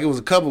through, like, it was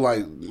a couple,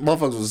 like,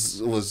 motherfuckers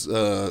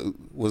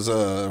was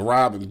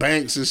robbing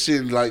banks and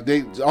shit, like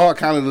they all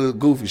kind of the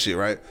goofy shit,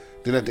 right?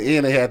 Then at the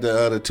end they had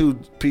the two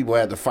people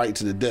had to fight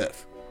to the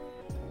death.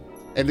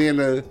 And then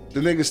the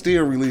nigga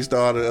still released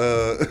all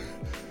the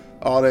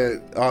all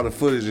the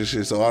footage and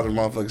shit, so all the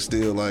motherfuckers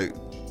still like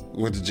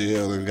went to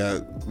jail and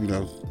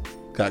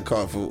got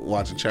caught for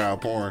watching child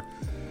porn.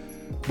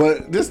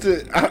 But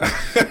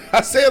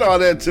I said all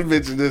that to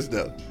mention this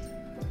though.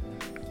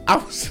 I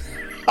was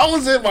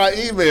in my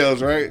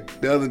emails, right,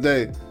 the other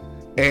day,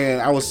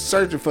 and I was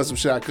searching for some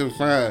shit I couldn't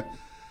find.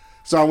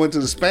 So I went to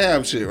the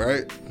spam shit,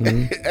 right?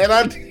 Mm-hmm. And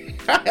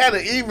I had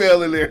an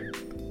email in there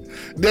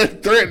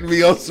that threatened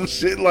me on some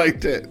shit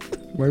like that.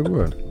 Wait,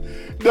 what?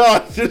 No,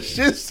 the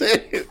shit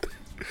said,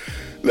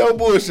 no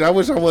bullshit. I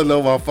wish I wasn't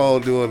on my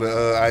phone doing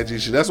the IG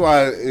shit. That's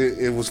why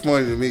it was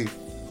funny to me.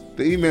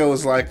 The email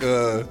was like,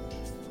 what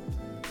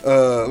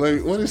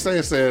did it say?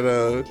 It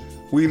said,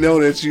 we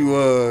know that you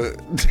are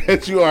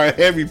a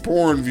heavy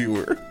porn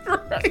viewer,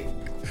 right?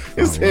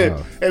 It said,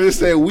 wow. And it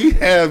said, we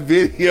have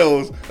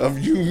videos of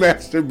you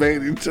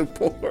masturbating to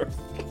porn.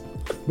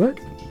 What?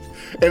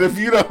 And if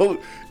you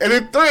don't, and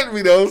it threatened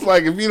me though. It's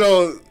like, if you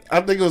don't, I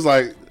think it was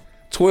like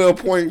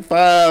 12.5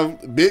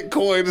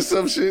 Bitcoin or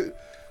some shit.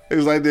 It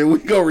was like, then we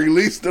gonna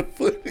release the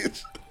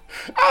footage.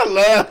 I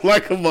laughed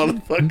like a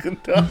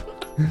motherfucking dog.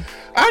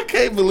 I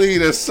can't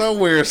believe that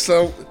somebody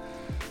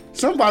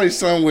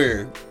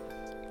somewhere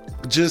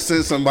just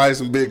sent somebody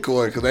some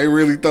Bitcoin because they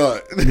really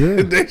thought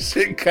that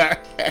shit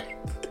got hacked.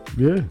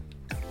 Yeah.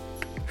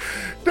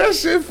 That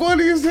shit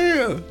funny as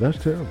hell.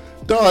 That's terrible.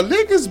 Dog,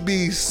 niggas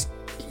be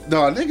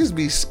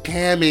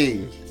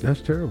scamming. That's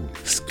terrible.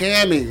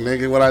 Scamming,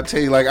 nigga, what I tell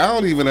you. Like, I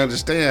don't even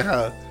understand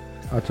how.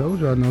 I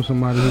told you I know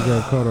somebody who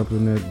got caught up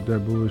in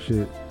that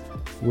bullshit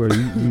where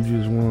you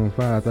just won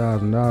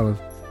 $5,000.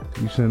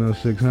 You send us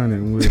 $600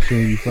 and we'll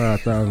send you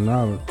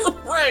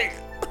 $5,000. Right.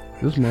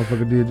 This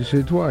motherfucker did this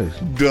shit twice.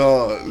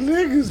 Dog,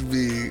 niggas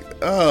be,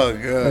 oh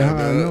God. And how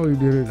I know he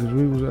did it, because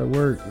we was at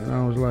work, and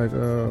I was like,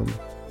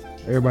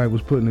 everybody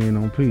was putting in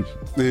on pizza.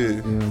 Yeah.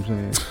 You know what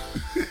I'm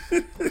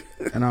saying?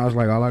 And I was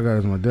like, all I got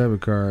is my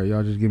debit card.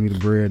 Y'all just give me the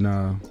bread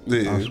now.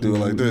 Yeah, do it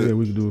like that. Yeah,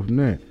 we can do it from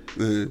there.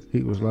 Yeah.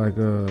 He was like,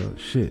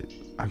 shit,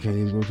 I can't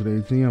even go to the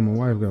ATM. My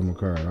wife got my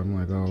card. I'm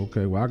like, oh,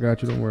 okay, well, I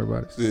got you. Don't worry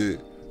about it. Yeah.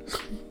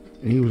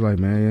 And he was like,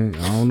 man,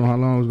 I don't know how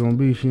long it's going to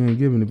be. She ain't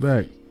giving it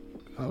back.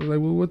 I was like,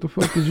 well, what the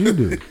fuck did you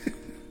do?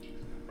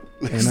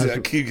 And I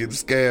keep getting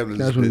scammed.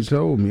 That's what he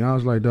told me. I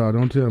was like, dog,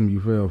 don't tell me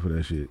you fell for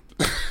that shit.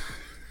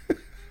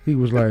 He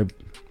was like,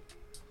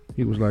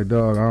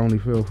 dog, I only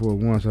fell for it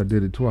once. I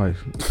did it twice.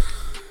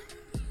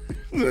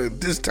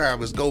 This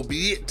time it's gonna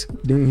be it.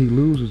 Then he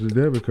loses the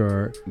debit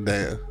card.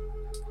 Damn.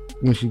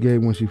 When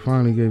she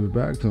finally gave it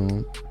back to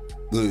him,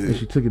 and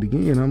she took it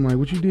again. I'm like,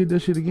 what, you did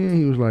that shit again?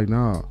 He was like,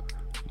 nah,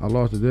 I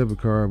lost the debit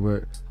card,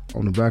 but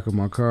on the back of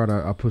my card,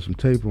 I put some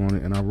tape on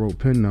it, and I wrote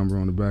PIN number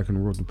on the back, and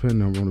I wrote the PIN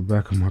number on the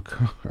back of my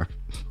card.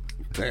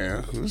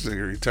 Damn, this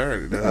nigga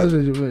retarded.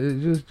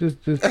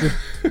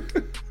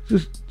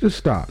 Just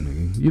stop,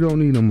 nigga. You don't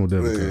need no more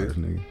debit cards,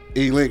 nigga.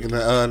 E-Link,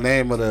 the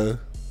name of the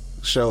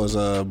show is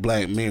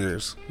Black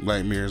Mirrors.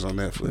 Black Mirrors on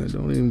Netflix. Man,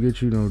 don't even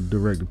get you no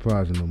direct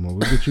deposit no more.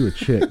 We'll get you a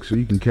check so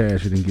you can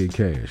cash it and get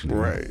cash. Nigga.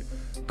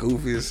 Right.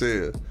 Goofy as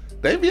hell.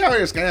 They be out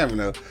here scamming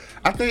though.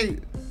 I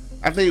think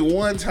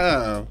one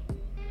time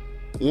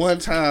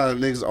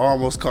niggas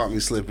almost caught me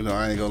slipping though,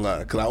 I ain't gonna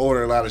lie. Cause I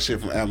ordered a lot of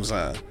shit from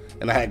Amazon.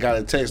 And I had got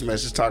a text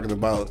message talking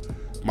about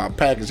my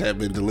package had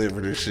been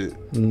delivered and shit.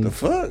 The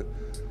fuck?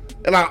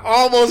 And I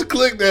almost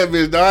clicked that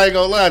bitch, though. I ain't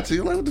gonna lie to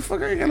you. Like, what the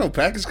fuck? I ain't got no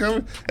package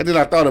coming. And then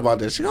I thought about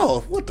that shit.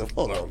 Oh, what the?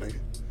 Hold on, nigga.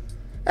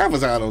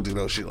 Amazon don't do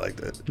no shit like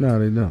that. No,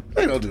 they don't.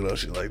 They don't do no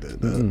shit like that,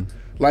 though.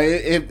 Like,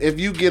 if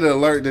you get an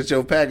alert that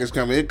your package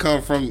coming, it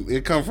come from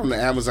the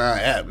Amazon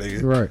app,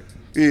 nigga. Right.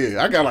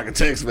 Yeah, I got like a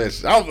text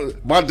message.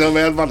 My dumb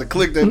ass about to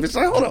click that bitch.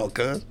 Like, hold on,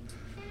 cuz.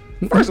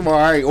 First of all,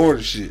 I ain't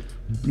ordered shit.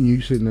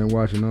 You sitting there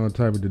watching all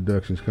type of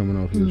deductions coming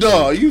off your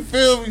dog, you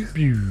feel me?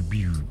 Pew,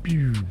 pew,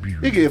 pew, pew.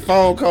 You get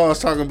phone calls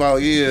talking about,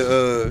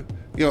 your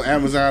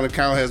Amazon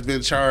account has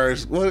been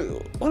charged.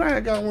 What I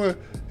got one?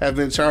 Have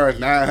been charged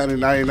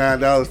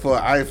 $999 for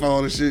an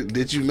iPhone and shit.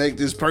 Did you make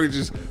this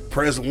purchase?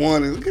 Press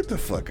 1 and get the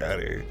fuck out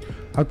of here.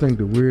 I think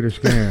the weirdest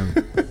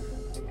scam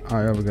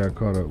I ever got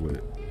caught up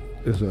with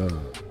is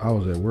I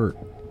was at work.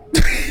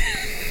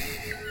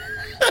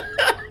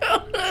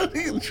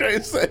 You try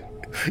to say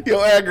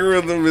your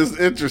algorithm is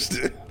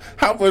interested.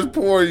 How much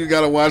porn you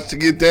gotta watch to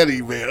get that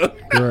email?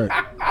 Right.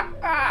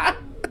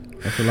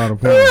 That's a lot of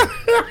porn.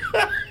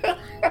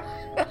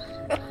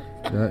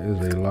 That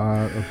is a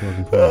lot of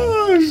fucking problems.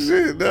 Oh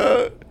shit,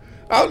 dog.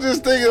 I'm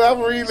just thinking,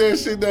 I'm reading that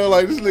shit though,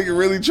 like this nigga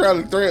really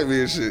trying to threaten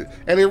me and shit.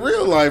 And in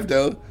real life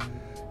though,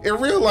 if a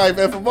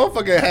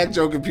motherfucker hacked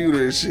your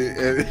computer and shit,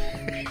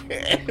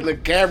 and the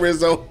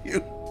camera's on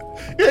you,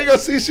 you ain't gonna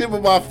see shit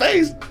but my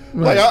face.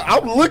 Right. Like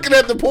I'm looking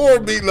at the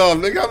porn beating off,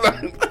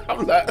 nigga.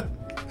 I'm not.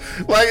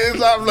 Like it's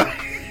not like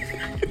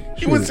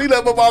you wouldn't see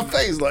that but my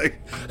face. Like,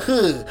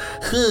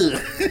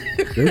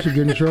 They should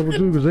get in trouble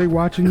too because they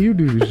watching you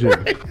do this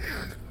shit.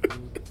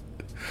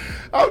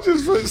 I'm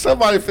just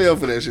somebody fell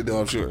for that shit though.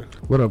 I'm sure.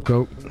 What up,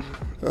 Coke?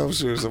 I'm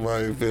sure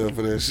somebody fell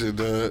for that shit,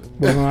 dog.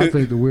 Well, no, I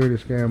think the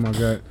weirdest scam I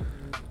got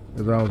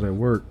is I was at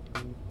work,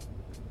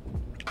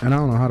 and I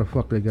don't know how the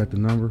fuck they got the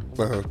number.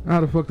 Uh-huh. How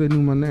the fuck they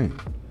knew my name?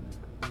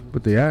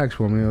 But they asked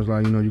for me. It was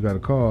like, you got to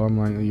call. I'm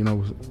like,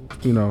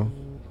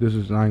 this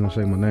is, I ain't gonna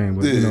say my name,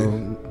 but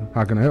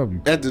how can I help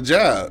you? At the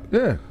job.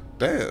 Yeah.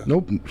 Damn.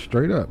 Nope.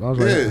 Straight up. I was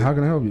like, how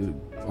can I help you?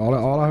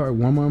 All I heard,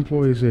 one of my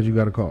employees said you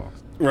got to call.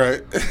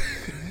 Right.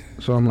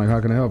 So I'm like, how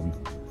can I help you?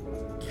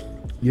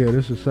 Yeah,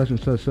 this is such and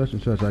such, such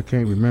and such. I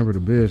can't remember the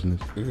business,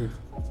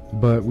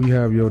 but we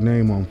have your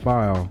name on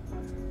file,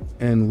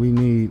 and we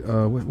need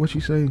what she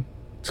say,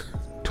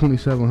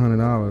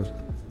 $2,700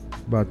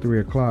 by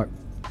 3:00,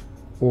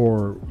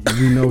 or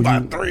we know By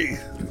you, 3.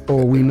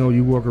 or we know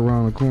you walk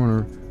around the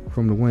corner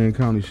from the Wayne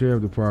County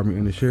Sheriff Department,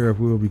 and the sheriff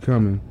will be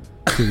coming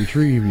to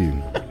retrieve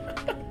you.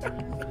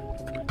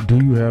 Do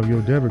you have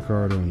your debit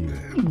card on you?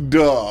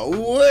 Dog,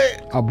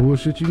 what? I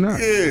bullshit you not.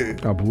 Yeah.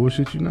 I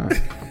bullshit you not.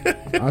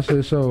 I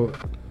said so,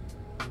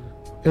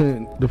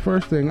 and the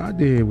first thing I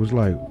did was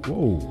like,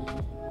 whoa,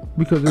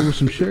 because there was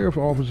some sheriff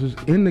officers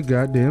in the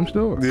goddamn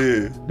store.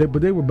 Yeah.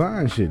 But they were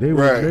buying shit. They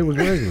was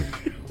regular.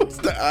 What's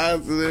the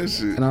odds of that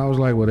shit? And I was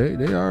like, well, they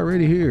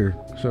already here,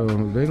 so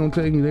they gonna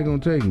take me. They gonna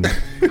take me.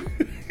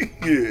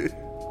 Yeah.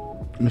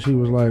 And she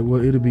was like,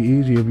 well, it'd be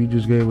easy if you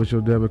just gave us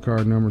your debit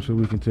card number so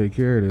we can take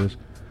care of this.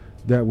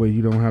 That way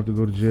you don't have to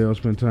go to jail,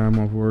 spend time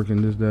off work,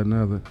 and this, that, and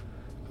other.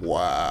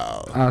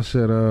 Wow. I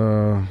said,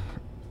 all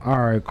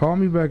right, call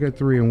me back at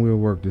 3 and we'll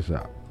work this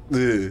out.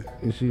 Yeah.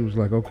 And she was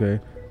like, okay.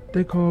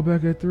 They called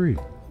back at 3.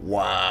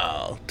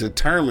 Wow.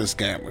 Determined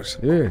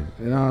scammers. Yeah.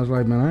 And I was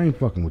like, man, I ain't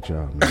fucking with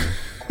y'all, man.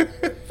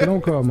 So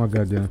don't call my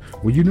goddamn.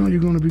 Well, you're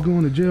going to be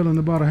going to jail in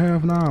about a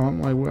half an hour.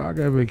 I'm like, well, I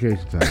got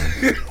vacation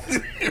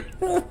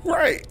time.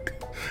 Right.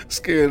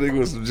 Scared nigga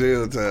with some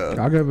jail time.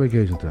 I got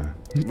vacation time.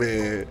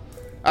 Man.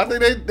 I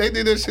think they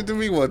did that shit to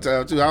me one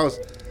time too. I was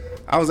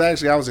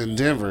in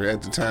Denver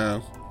at the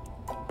time,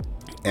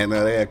 and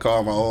they had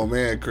called my old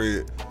man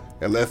crib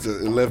and left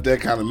that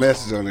kind of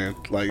message on there,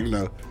 like,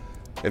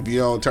 if you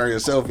don't turn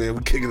yourself in,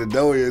 we kicking the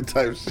door in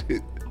type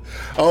shit.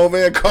 Old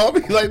man called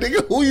me like,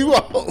 nigga, who you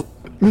on?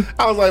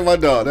 I was like, my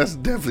dog, that's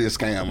definitely a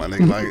scam, my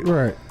nigga. Like,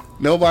 right.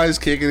 Nobody's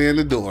kicking in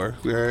the door.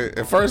 Right?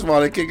 And first of all,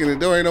 they kicking in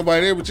the door, ain't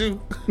nobody there but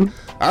you.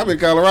 I'm in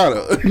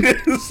Colorado,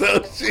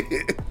 so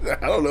shit,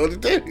 I don't know what to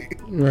tell you.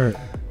 Right.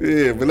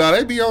 Yeah, but no,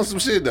 they be on some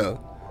shit though.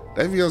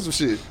 They be on some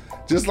shit.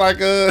 Just like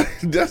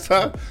that's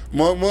how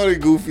Monk Money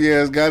goofy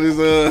ass got his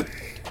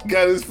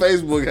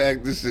Facebook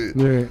hacked and shit.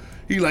 Yeah.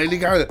 He like,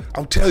 nigga,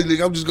 I'm telling you,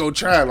 nigga, I'm just gonna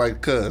try it.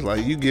 Like, cuz,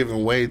 like, you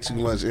giving way too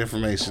much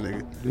information,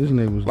 nigga. This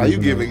nigga was like, you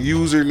giving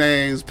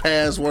usernames,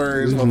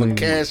 passwords, nigga,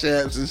 cash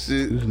apps and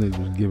shit. This nigga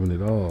was giving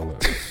it all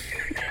up.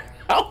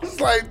 I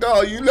was like,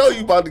 dog, you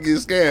about to get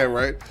scammed,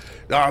 right?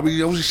 No, I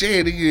mean, I'm just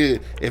saying,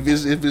 nigga, if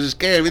it's a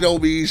scam, it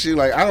don't mean shit.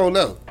 Like, I don't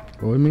know.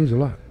 Oh, it means a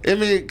lot. I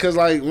mean, cause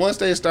like once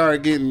they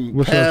start getting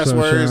What's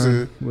passwords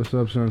up, what's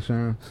up,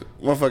 sunshine?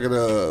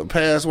 Motherfucking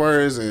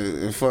passwords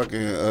and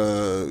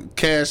fucking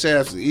cash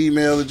apps and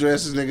email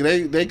addresses,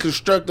 nigga, they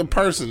construct a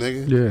person,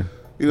 nigga. Yeah.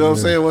 You know what I'm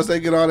saying? Once they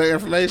get all that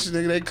information,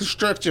 nigga, they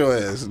construct your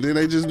ass, and then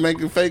they just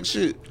making fake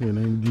shit. Yeah,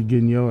 they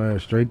getting your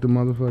ass straight the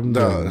motherfucking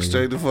dog,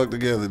 straight the fuck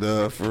together,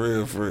 dog. For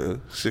real,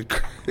 shit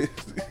crazy.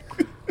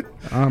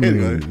 I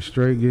mean,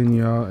 straight getting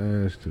y'all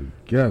ass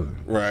together.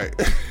 Right.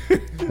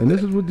 And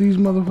this is what these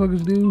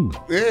motherfuckers do.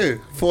 Yeah,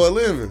 for a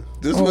living.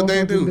 This is what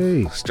they do.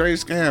 Day. Straight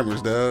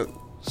scammers, dog.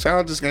 Shout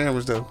out to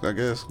scammers, though, I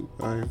guess.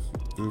 I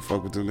ain't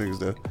fuck with them niggas,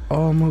 though.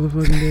 All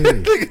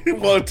motherfucking day. You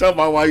want to talk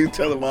about why you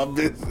telling my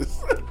business?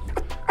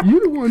 You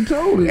the one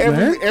told it,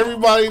 man.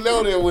 Everybody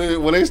know that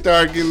when they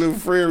start getting them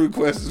friend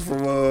requests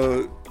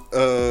from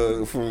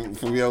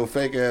your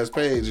fake ass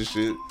page and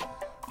shit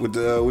with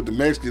the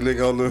Mexican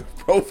nigga on the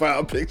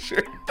profile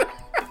picture.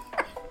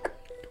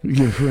 You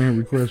get friend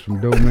requests from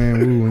Dope Man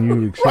Woo and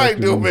you accepting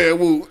right, Dope Man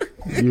Woo.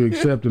 You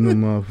accepting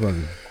them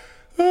motherfuckers.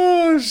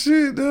 Oh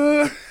shit,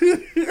 dog.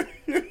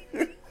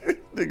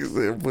 Nigga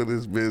said put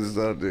his business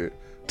out there.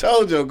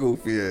 Told your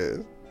goofy ass.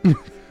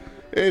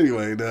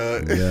 Anyway,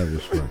 dog. Yeah, that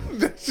was funny.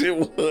 That shit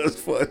was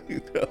funny,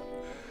 though.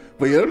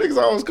 But yeah, them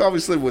niggas always call me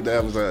slipping with the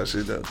Amazon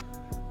shit, though.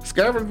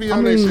 Scammers be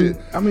on that shit.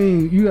 I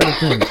mean, you gotta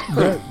think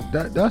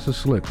that's a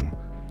slick one.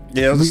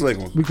 Yeah, it was a slick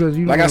one. Because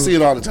I see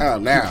it all the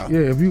time now.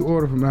 Yeah, if you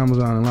order from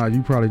Amazon a lot,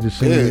 you probably just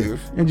see it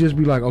and just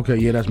be like, okay,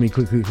 yeah, that's me.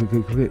 Click. Yeah.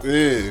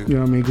 You know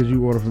what I mean? Because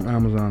you order from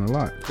Amazon a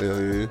lot.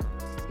 Hell yeah. You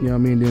know what I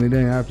mean?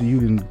 Then after you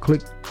didn't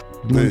click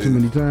Doing too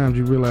many times,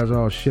 you realize,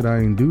 oh shit, I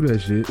ain't do that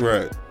shit.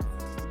 Right.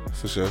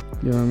 For sure.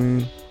 You know what I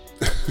mean?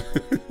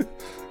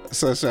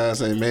 Sunshine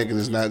say Megan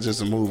is not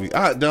just a movie.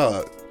 Ah,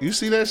 dog. You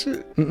see that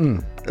shit?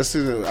 Mm-mm. I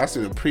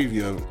seen a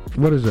preview of it.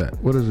 What is that?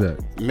 What is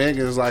that?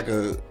 Megan is like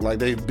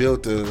they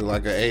built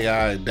an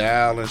AI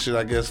doll and shit,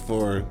 I guess,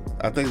 for,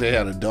 I think they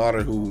had a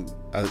daughter who,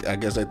 I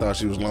guess they thought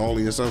she was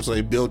lonely or something, so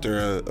they built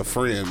her a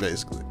friend,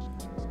 basically.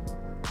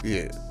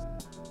 Yeah.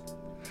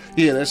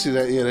 Yeah, that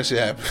shit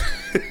happened.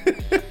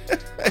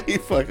 He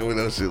fucking with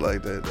no shit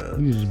like that, dog.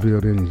 You just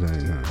build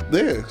anything, huh?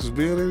 Yeah, just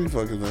build any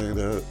fucking thing,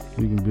 dog.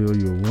 You can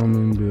build your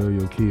woman, build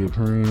your kid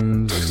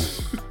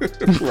friends.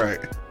 And Right.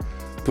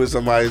 Put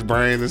somebody's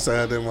brain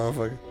inside that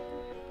motherfucker.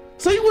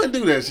 So you wouldn't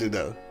do that shit,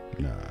 though?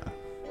 nah.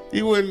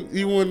 You wouldn't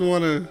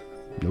want to...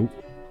 Nope.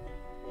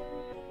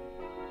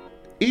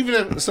 Even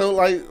if, so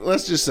like,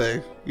 let's just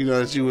say,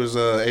 that you was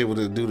able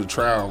to do the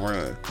trial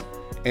run.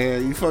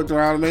 And you fucked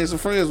around and made some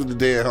friends with the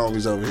dead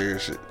homies over here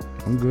and shit.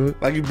 I'm good.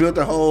 Like you built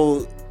a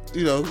whole,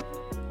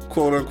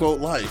 quote unquote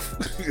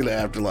life in the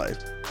afterlife.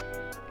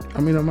 I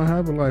mean, I'm gonna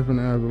have a life in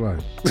the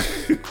afterlife.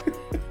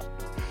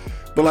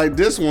 But like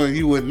this one,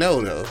 you would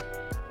know though.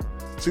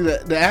 See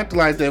the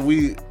afterlife that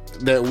we're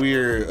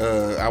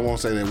I won't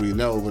say that we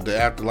know, but the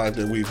afterlife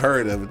that we've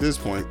heard of at this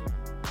point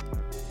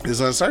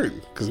is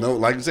uncertain because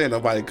like you said,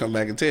 nobody come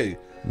back and tell you.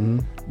 Mm-hmm.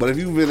 But if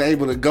you've been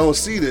able to go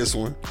see this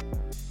one,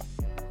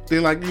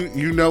 then like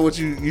you know what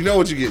you're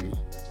getting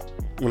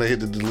when they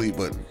hit the delete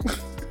button.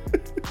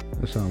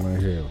 That sounds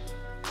like hell.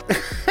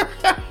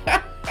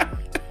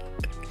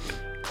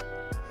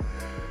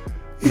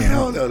 Yeah,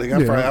 I don't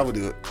know. I would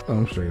do it.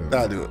 I'm straight up.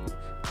 I'll do it.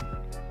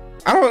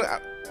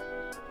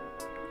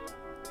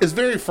 It's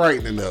very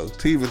frightening though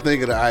to even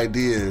think of the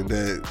idea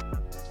that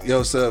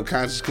your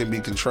subconscious can be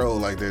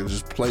controlled like that and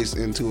just placed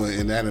into an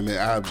inanimate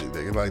object.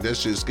 Like that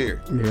shit's scary.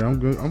 Yeah, I'm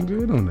good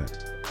on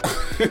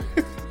that.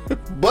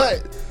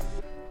 But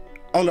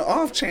on the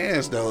off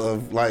chance though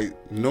of like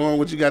knowing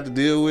what you got to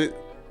deal with,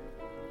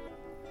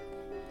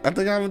 I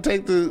think I'm gonna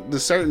take the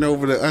certain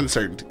over the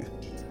uncertainty.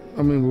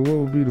 I mean, but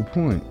what would be the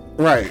point?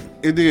 Right,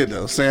 it did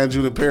though. San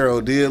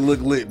Junipero did look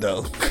lit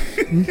though.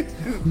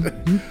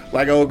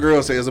 Like old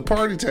girl says, a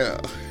party town.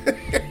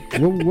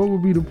 What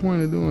would be the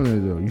point of doing that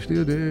though? You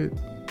still dead?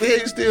 Yeah,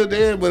 you still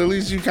dead, but at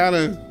least you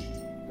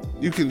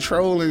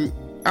controlling.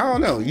 I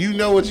don't know. You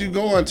know what you're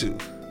going to.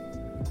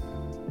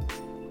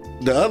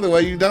 The other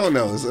way you don't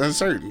know. It's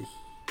uncertain.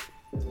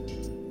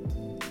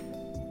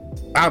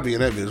 I'll be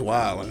in that bitch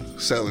wilding,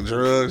 selling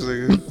drugs,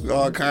 nigga,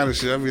 all kind of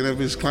shit. I'll be in that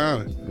bitch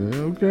clowning. Yeah,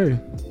 okay.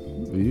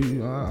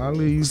 I'll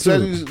leave you So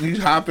to it.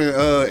 you hop in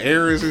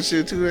areas and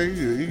shit too.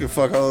 Nigga. You can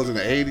fuck hoes in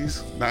the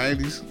 80s,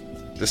 90s,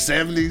 the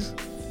 70s.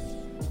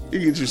 You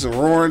get you some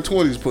roaring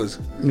 20s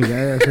pussy.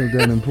 Nigga, ass ain't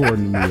that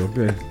important to me,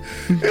 okay?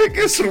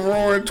 Get some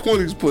roaring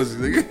 20s pussy,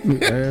 nigga.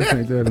 Nigga, ass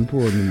ain't that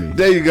important to me.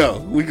 There you go.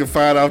 We can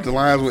find out the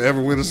Lions will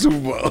ever win a Super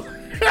Bowl.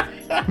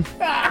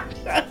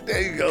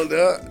 There you go,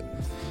 dog.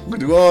 We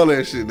do all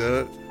that shit,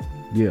 dog.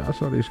 Yeah, I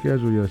saw their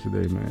schedule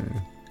yesterday,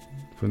 man.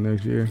 For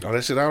next year. Oh,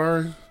 that shit out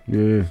already?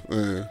 Yeah.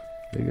 Yeah.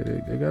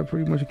 They got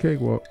pretty much a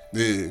cakewalk.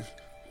 Yeah.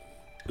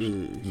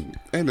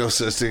 Ain't no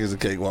such thing as a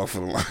cakewalk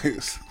for the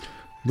Lions.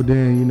 But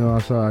then,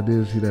 I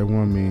did see that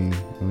one meme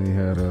when they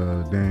had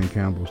Dan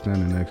Campbell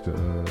standing next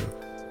to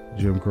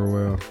Jim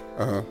Crowell.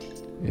 Uh-huh.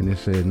 And it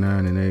said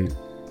 9-8,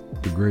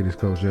 the greatest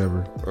coach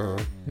ever. Uh-huh.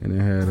 And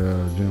it had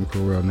Jim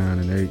Crowell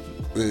 9-8.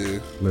 Yeah.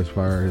 Let's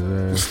fire his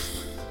ass.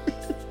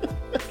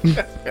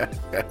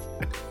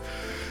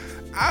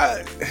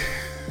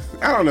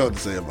 I don't know what to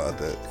say about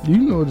that. You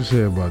know what to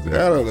say about that.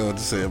 I don't know what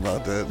to say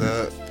about that,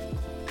 dog.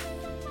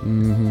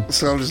 Mm-hmm.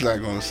 So I'm just not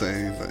going to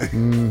say anything.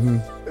 Mm-hmm.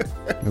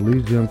 At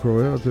least Jim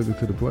Crowell took it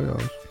to the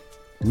playoffs.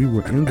 We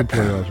were in the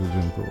playoffs with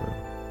Jim Crowell.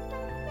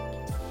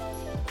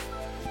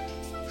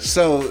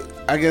 So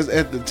I guess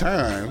at the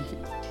time,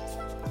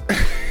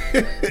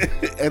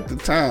 if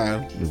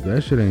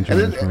that shit ain't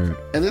transparent.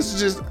 And this is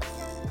just,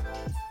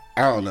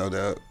 I don't know,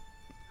 dog.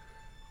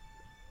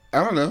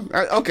 I don't know.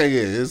 Okay,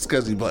 yeah, it's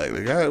because he's black.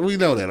 We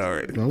know that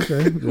already.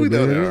 Okay. We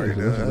know that already.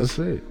 That's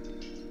it.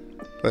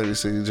 Let me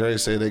see. Dre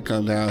said they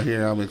come down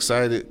here. I'm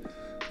excited.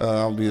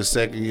 I'll be a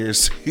second-year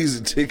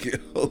season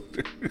ticket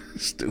holder.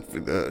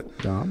 Stupid.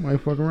 Nah, I might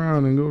fuck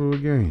around and go to a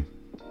game.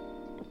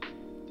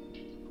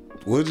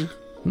 Would you?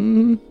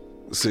 Mm-hmm.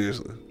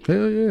 Seriously?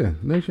 Hell yeah.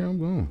 Next year I'm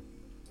going.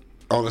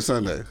 On a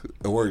Sunday,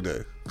 a work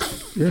day.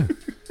 Yeah.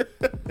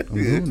 I'm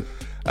doing it.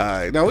 All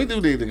right. Now, we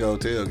do need to go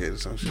tailgate or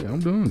some shit. Yeah,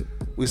 I'm doing it.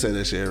 We say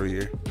that shit every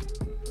year.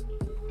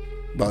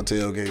 About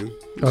tailgating.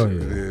 Oh,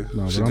 yeah.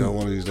 No, should go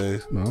one of these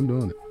days. No, I'm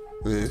doing it.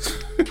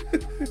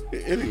 Yeah.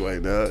 Anyway,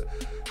 dog.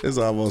 It's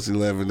almost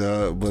 11,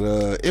 dog.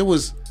 But it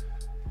was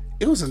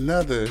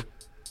another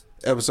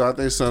episode. I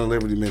think Son of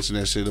Liberty mentioned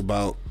that shit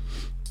about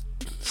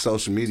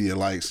social media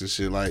likes and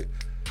shit. Like,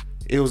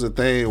 it was a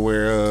thing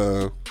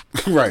where,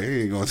 right,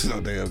 he ain't going to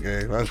no damn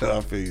game. I know,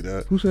 I feel you,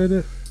 dog. Who said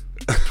that?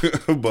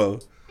 Bo.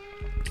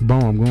 Bo,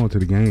 I'm going to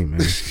the game,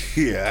 man.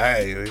 Yeah, I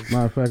ain't.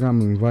 Matter of fact, I'm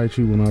going to invite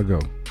you when I go.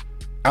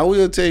 I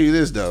will tell you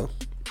this, though.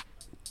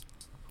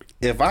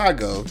 if I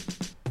go,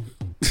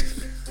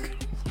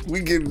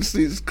 we getting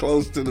seats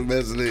close to the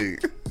mezzanine.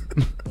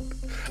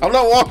 I'm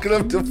not walking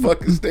up the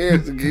fucking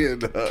stairs again,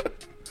 dog.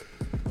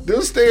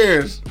 Them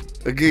stairs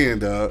again,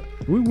 dog.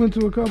 We went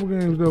to a couple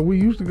games though. We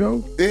used to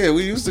go. Yeah,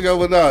 we used to go,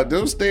 but nah,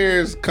 them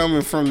stairs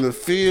coming from the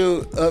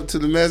field up to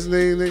the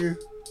mezzanine, nigga.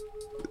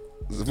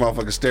 This is a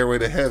motherfucking stairway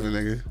to heaven,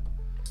 nigga.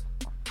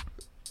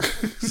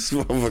 This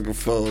motherfucking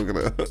phone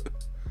looking up.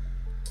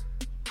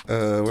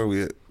 Where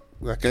we at?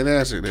 I can't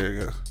answer it. There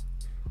you go.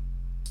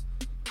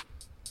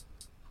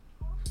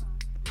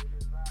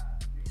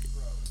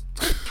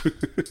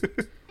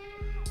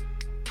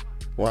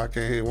 Why I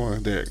can't hit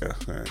one? There you go.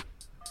 All right.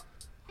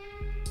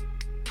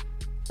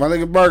 My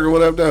nigga Burger,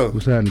 what up, though?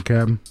 What's happening,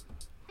 Captain?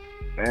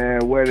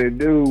 Man, what it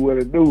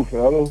do,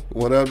 fellas?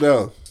 What up,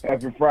 though?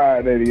 Happy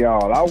Friday to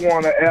y'all. I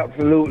want to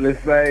absolutely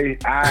say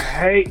I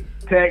hate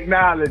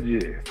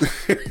technology.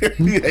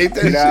 You hate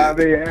that You know what I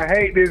shit? mean? I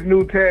hate this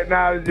new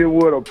technology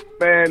with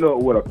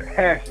a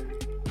passion.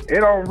 It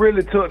don't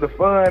really took the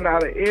fun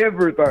out of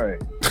everything.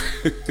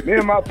 Me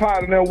and my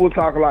partner, we were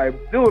talking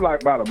it was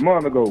like about a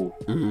month ago.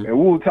 And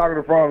we were talking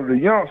in front of the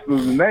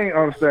youngsters, and they ain't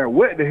understand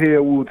what the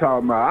hell we were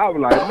talking about. I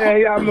was like, man,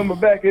 y'all remember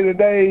back in the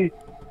day,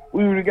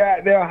 we would have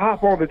got there,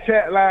 hop on the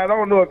chat line. I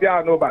don't know if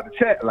y'all know about the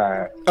chat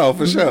line. Oh,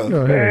 for sure.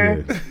 Go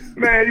ahead.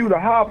 Man, you would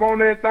hop on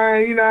that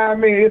thing, you know what I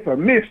mean? It's a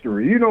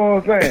mystery, you know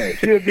what I'm saying?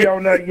 She'll be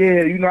on that,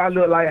 yeah, you know, I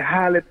look like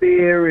Halle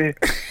Berry.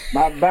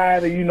 My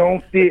body, you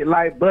know, fit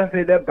like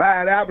Buffy the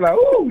Body. I'm like,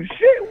 oh,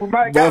 shit, we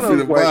might got Buffy us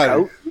the work Body.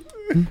 out.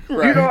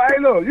 Right. You know, hey,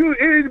 look,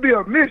 it need to be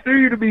a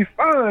mystery to be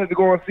fun to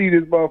go and see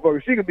this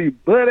motherfucker. She could be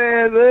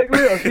butt-ass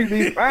ugly or she could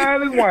be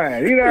fine as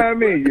wine. You know what I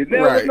mean? You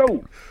never Right.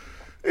 know.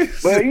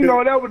 But, you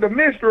know, that was the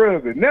mystery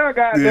of it. Now,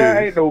 goddamn,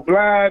 ain't no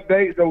blind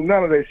dates, no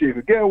none of that shit.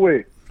 But get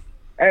away.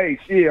 Hey,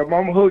 shit, I'm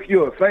going to hook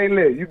you up. Say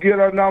less. You get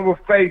her number,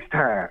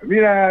 FaceTime.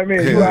 You know what I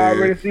mean? You Yeah.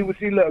 already see what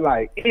she look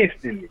like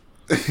instantly.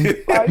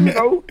 Like, you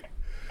know,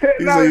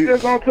 technology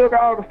just gonna took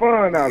all the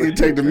fun out of You it.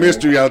 take the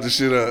mystery out the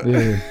shit up.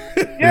 Yeah.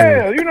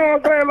 Yeah, you know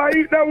what I'm saying?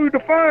 Like, that was the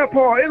fun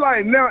part. It's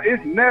like now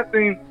it's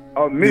nothing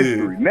a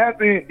mystery.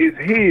 Nothing is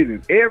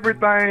hidden.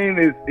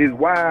 Everything is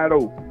wide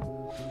open.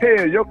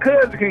 Hell, your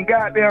cousin can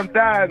goddamn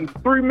die in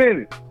 3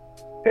 minutes.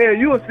 Hell,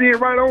 you'll see it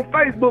right on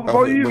Facebook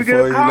before you even get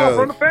before a you call know.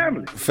 from the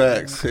family.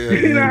 Facts. Hell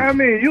You know what I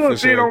mean? You'll For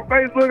see it sure. on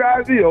Facebook.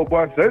 I see, oh,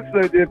 boy,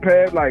 such this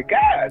past. Like,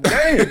 God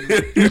damn.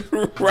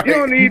 Right. You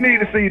don't need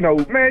to see no,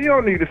 man, you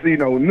don't need to see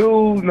no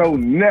news, no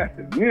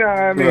nothing. You know what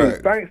I mean?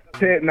 Right. Thanks to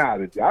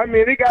technology. I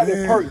mean, it got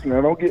its perks now,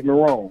 don't get me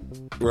wrong.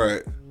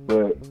 Right.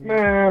 But,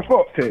 man,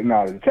 fuck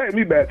technology. Take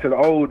me back to the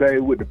old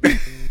days with the beat.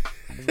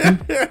 You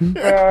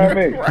know what I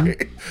mean?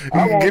 Right.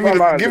 I want Give me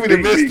somebody the to beat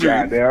me, mystery.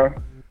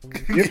 goddamn.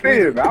 You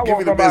feel me? I Give me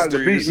want the somebody to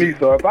mystery beat me, shit.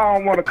 so if I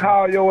don't want to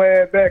call your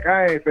ass back,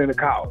 I ain't finna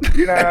call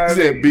you. You know what I He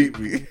said mean? beat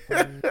me.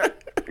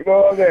 You know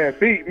what I'm saying?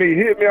 Beat me,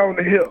 hit me on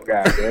the hip,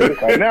 goddamn.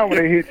 Like now when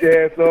they hit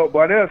your ass up,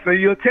 boy, they'll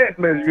send you a text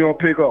message you don't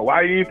pick up.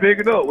 Why you ain't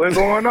picking up? What's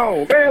going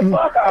on? Man,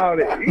 fuck all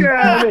that. You know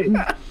what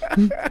I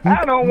mean?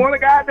 I don't want a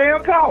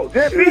goddamn call.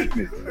 Just beat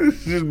me.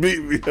 Just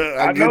beat me.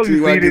 I know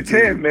you see the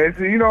text message.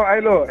 You know, hey,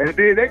 look, and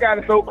then they got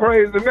it so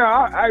crazy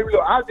now. I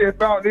just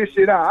found this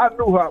shit out. I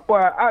knew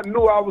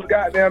I was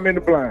goddamn in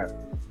the blind.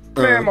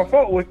 Man, my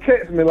folk was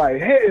texting me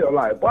like hell,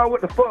 like, boy, what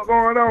the fuck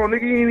going on?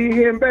 Nigga, you ain't even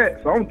hitting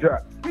back. So I'm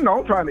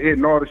trying to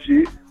ignore the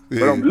shit,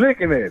 but I'm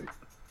looking at it.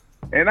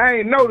 And I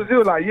ain't noticed. It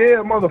was like,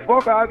 yeah,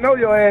 motherfucker, I know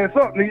your ass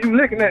up. Nigga, you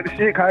looking at the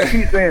shit because it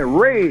keeps saying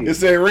red. It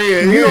said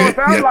red. You know what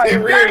I'm saying? I'm like, Yeah,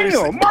 red.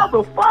 damn,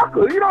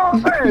 motherfucker. You know what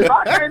I'm saying?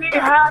 I can't even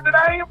hide that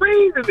I ain't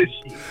reading this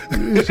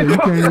shit. So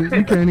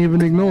you can't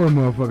even ignore a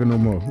motherfucker no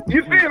more.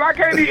 You see, I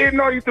can't even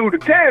ignore you through the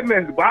text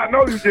message, but I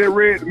know you just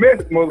read the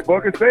message,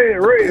 motherfucker. Say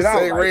it red. It I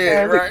was say like, red,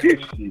 man, look right. at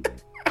this shit.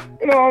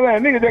 You know what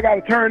I'm saying? Niggas just got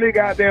to turn their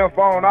goddamn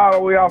phone all the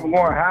way off and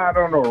go and hide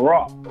on the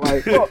rock.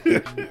 Like, fuck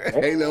this shit.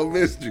 Ain't no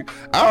mystery.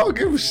 I don't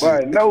give a shit.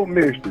 But no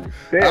mystery. I don't give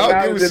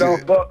a Technology don't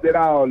shit. fuck it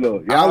all up.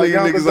 All Y'all these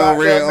youngers niggas on out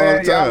red there, all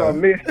man, the y'all time.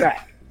 done missed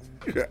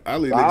out. I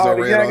leave niggas All on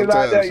the red all the youngers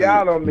out there, time.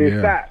 y'all done missed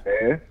Yeah. out,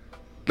 man.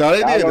 No, they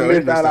Y'all did done though. They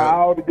missed missed out on out.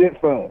 all the good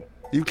fun.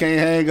 You can't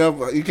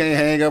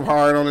hang up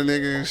hard on a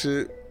nigga and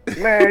shit.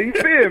 Man, you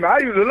feel me? I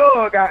used to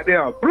love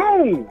goddamn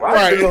bloom.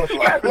 I used to love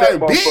slap that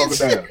Like, motherfucker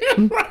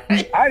down.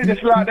 bitch. I used to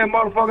slap that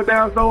motherfucker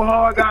down so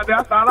hard, goddamn,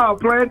 I thought I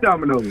was playing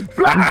dominoes.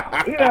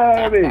 Blah! You know what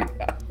I mean?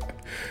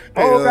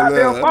 Whole Hell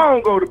goddamn no.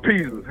 phone go to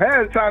pieces.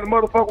 Half the time the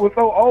motherfucker was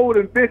so old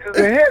and bitches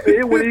and heavy,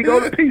 it wouldn't even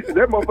go to pieces.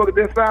 That motherfucker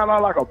just sound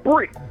out like a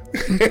brick.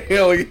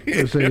 Hell yeah.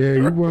 They say, yeah,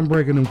 you weren't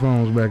breaking them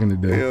phones back in the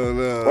day. Hell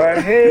no.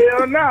 But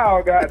hell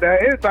no, goddamn.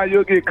 Anytime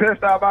you'll get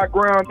cussed out by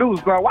ground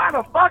dudes, like, why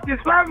the fuck you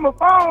slamming my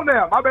phone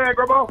down? My bad,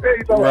 grandma. Hey,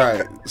 you talking about?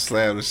 Right.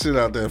 Slam the shit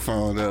out that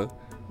phone though.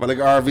 My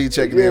nigga RV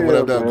checking in. What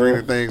up, though? man.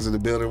 Greener things in the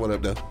building. What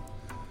up, though?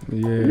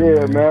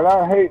 Yeah, man,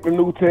 I hate the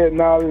new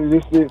technology.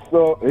 This shit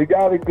sucks. It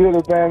got its good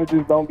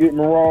advantages, don't get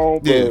me wrong.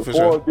 But Yeah, for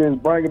sure.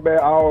 just bringing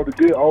back all the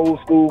good old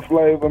school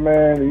flavor,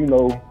 man, you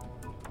know.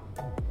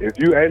 If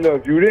you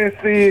didn't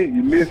see it,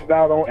 you missed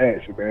out on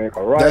action, man.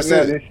 Cause right That's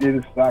now, it. this shit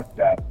is stocked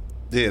out.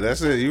 Yeah,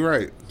 that's it. You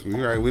right.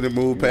 You're right. We done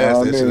moved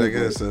past that shit, I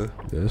guess. So.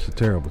 Yeah, it's a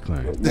terrible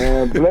thing.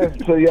 Man, bless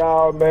to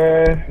y'all,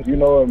 man. You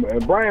know,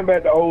 and bring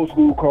back the old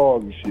school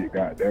cars and shit,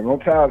 goddamn. I'm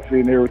tired of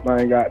seeing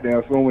everything,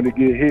 goddamn. So when it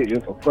get hit,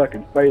 it's a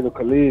fucking fatal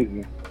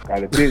collision.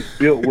 Got a bitch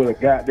built with a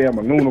goddamn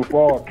aluminum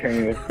foil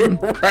can.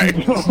 Right,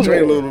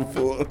 straight aluminum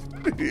foil.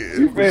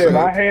 You feel?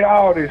 I hate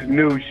all this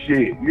new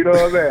shit. You know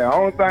what I'm saying? The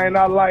only thing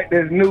I like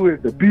that's new is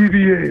the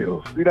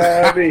BBLs. You know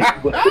what I mean?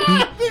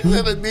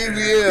 The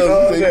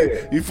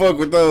BBLs. You fuck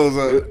with those,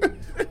 huh?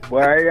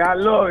 Boy, I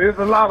love it's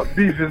a lot of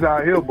beaches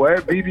out here, boy.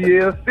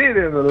 BBL city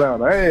in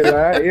Atlanta. I ain't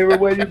lying.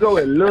 Everywhere you go,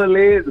 it's little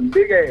legs and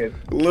big ass.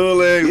 Little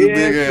legs and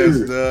big ass,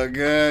 dog.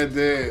 God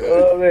damn.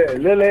 Oh,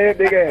 man. Little ass,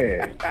 big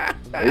ass.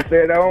 They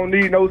said I don't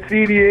need no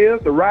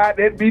CDLs to ride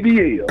that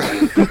BBL.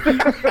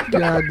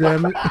 God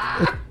damn it.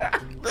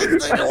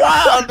 This nigga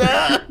wild,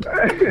 dog.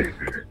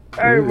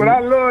 Hey, but I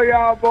love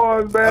y'all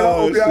boys, man. I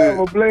hope y'all have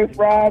a blessed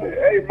Friday.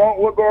 Hey, Monk,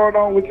 what's going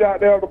on with y'all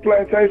there on the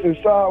plantation?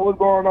 Sean, what's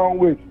going on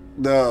with you?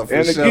 No, for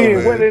and sure, again,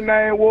 man. what his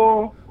name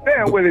was?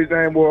 Damn, what his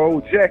name was?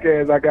 Old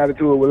jackass I got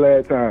into it with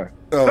last time.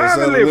 Oh,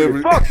 Son of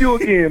Liberty. Fuck you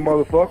again,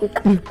 motherfucker.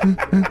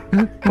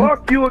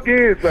 Fuck you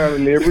again, Son of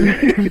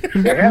Liberty.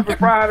 And happy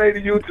Friday to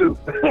you, too.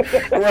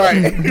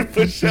 Right,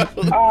 for sure.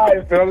 All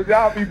right, fellas.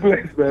 Y'all be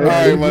blessed, man. All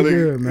right, my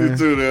good, nigga. man. You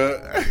too, dog.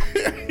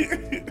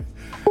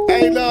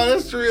 Hey, no,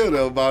 that's real,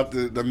 though, about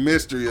the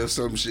mystery of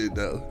some shit,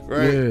 though,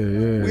 right?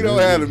 Yeah. We don't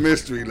have the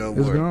mystery no more.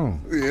 It's gone.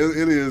 Yeah,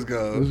 it is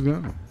gone. It's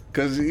gone.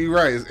 Because you're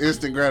right, it's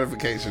instant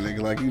gratification, nigga.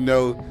 Like, you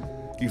know,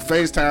 you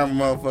FaceTime a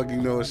motherfucker, you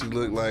know what she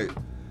look like.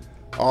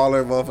 All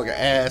her motherfucking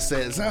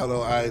assets out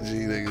on IG,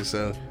 nigga,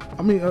 so.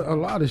 I mean, a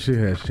lot of shit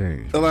has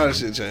changed. A lot of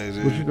shit changed,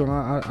 yeah. But, you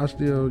know, I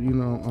still, you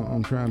know,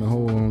 I'm trying to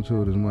hold on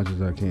to it as much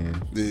as I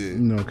can. Yeah. You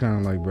know, kind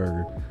of like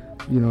Burger.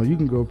 You know, you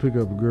can go pick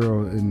up a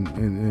girl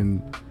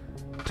and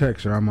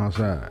text her, I'm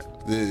outside.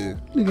 Yeah.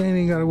 Nigga ain't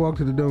even got to walk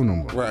to the door no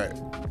more. Right.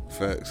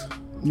 Facts.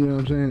 You know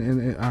what I'm saying?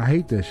 And I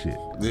hate that shit.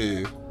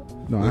 Yeah.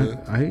 No, Yeah.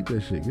 I hate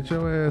that shit. Get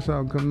your ass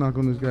out and come knock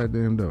on this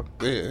goddamn door.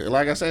 Yeah.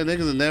 Like I said,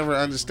 niggas will never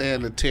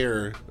understand the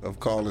terror of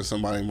calling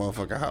somebody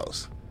motherfucking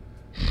house.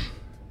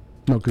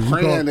 No, because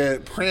Praying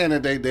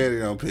that they daddy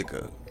don't pick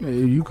up.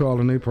 you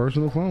calling their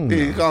personal phone. Yeah,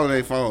 now. you calling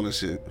their phone and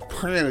shit.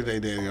 Praying that they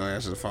daddy don't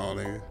answer the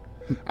phone,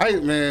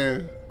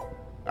 nigga.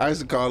 I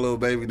used to call little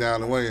baby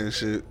down the way and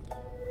shit.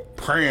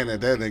 Praying that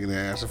nigga didn't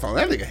answer the phone.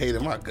 That nigga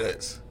hated my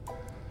guts.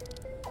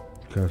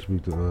 Can I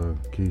speak to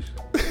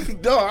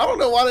Keisha? No, I don't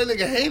know why that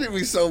nigga hated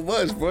me so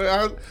much,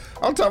 bro.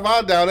 I'm talking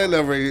about down that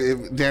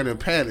level, down in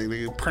panic,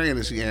 nigga, praying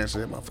that she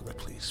answered that motherfucker.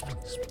 Please.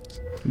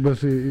 But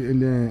see,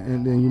 and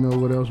then you know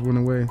what else went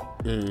away?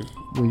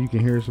 When you can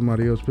hear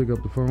somebody else pick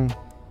up the phone.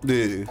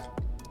 Yeah.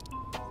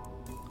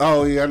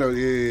 Oh yeah, I know.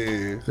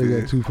 Yeah. They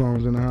got two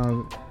phones in the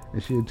house,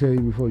 and she'll tell you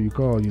before you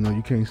call. You know,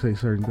 you can't say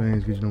certain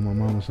things because you know my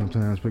mama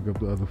sometimes pick up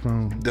the other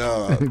phone.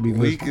 Dog,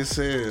 weak as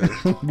hell.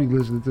 Be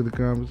listening to the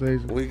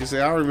conversation. Weak as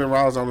hell. I remember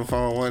I was on the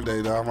phone one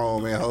day, dog. My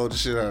old man hold the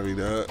shit out of me,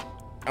 dog.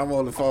 I'm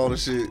on the phone and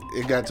shit.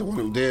 It got to one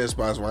of them dead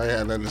spots where I ain't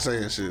had nothing to say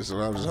and shit, so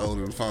I'm just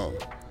holding the phone.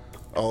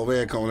 Old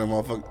man calling that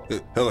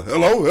motherfucker.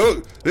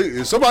 Hello. Hey,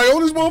 is somebody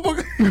on this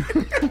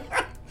motherfucker?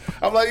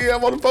 I'm like, yeah,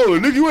 I'm on the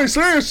phone. Nigga, you ain't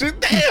saying shit.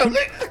 Damn,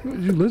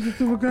 nigga. You listen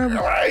to a conversation?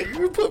 All right,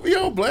 you put me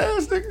on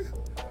blast, nigga.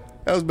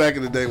 That was back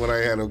in the day when I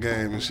ain't had no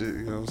game and shit.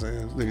 You know what I'm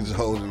saying? Nigga just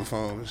holding the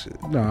phone and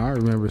shit. No, I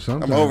remember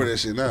something. I'm over that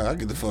shit now. I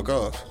get the fuck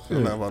off.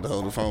 I'm not about to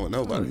hold the phone with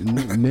nobody.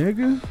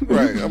 Nigga?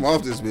 Right, I'm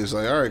off this bitch.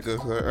 Like, all right, cuz.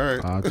 All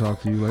right. I'll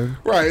talk to you later.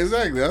 Right,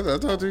 exactly. I'll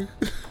talk to you.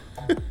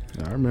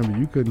 I remember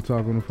you couldn't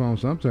talk on the phone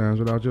sometimes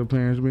without your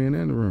parents being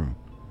in the room.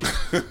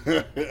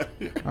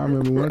 I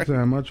remember one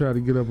time I tried to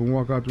get up and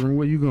walk out the room.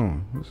 Where you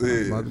going? I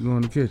said, I'm about to go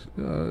in the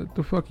kitchen.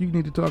 The fuck you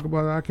need to talk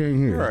about? I can't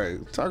hear.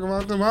 Right. Talk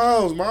about them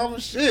hoes,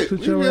 mama. Shit. Sit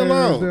Leave your me ass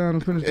alone. down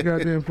and finish the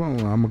goddamn phone.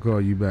 I'm gonna call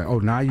you back. Oh,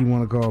 now you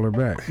want to call her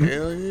back?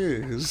 Hell yeah.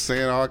 Just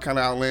saying all kind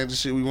of outlandish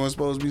shit we weren't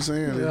supposed to be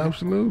saying. Yeah,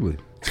 absolutely.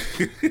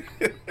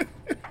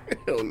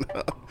 Hell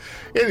no.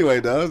 Anyway,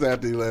 dog, it was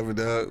after 11,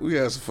 dog. We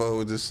had some fun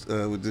with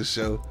this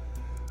show.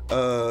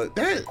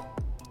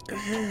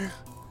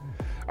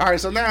 All right,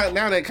 so now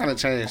that kind of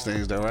changed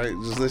things, though, right?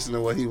 Just listening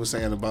to what he was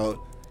saying about,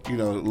 you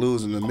know,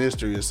 losing the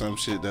mystery or some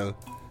shit, though.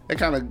 That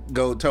kind of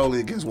go totally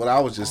against what I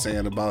was just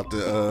saying about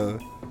the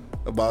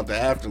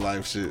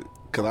afterlife shit.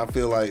 Because I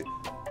feel like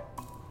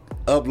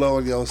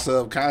uploading your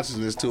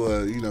subconsciousness to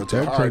a, you know,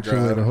 to a hard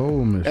drive. That takes away the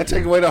whole mystery. That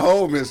take away the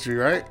whole mystery,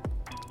 right?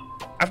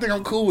 I think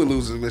I'm cool with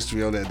losing the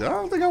mystery on that, though. I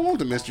don't think I want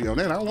the mystery on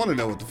that. I want to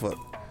know what the fuck.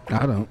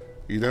 I don't.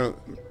 You don't?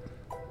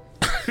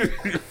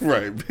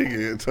 Right, big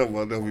head talking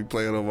about don't be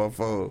playing on my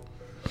phone.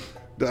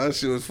 That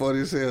shit was funny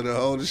as hell to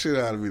hold the shit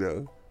out of me,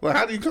 though. Like,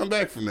 how do you come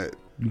back from that?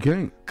 You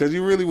can't. Because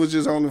you really was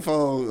just on the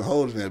phone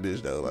holding that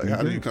bitch, though. Like,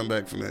 how do you come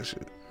back from that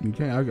shit? You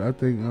can't. I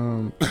think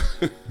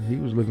he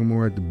was looking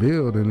more at the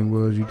bill than it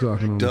was you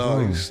talking on the phone.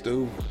 Dog, you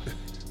stupid.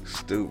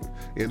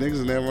 Yeah, niggas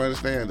will never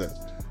understand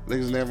that.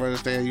 Niggas never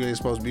understand you ain't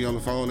supposed to be on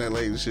the phone that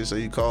late and shit, so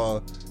you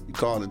call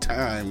the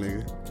time,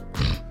 nigga.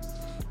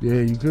 Yeah,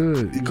 you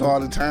could. You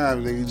call the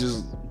time, nigga. You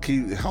just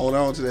hold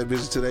on to that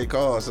bitch until they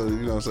call, so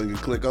you know, so you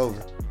click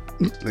over.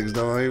 Niggas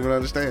don't even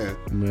understand.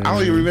 Man. I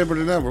don't even remember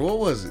the number. What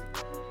was it?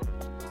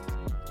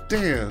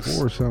 Damn.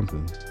 4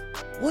 something.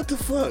 What the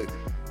fuck?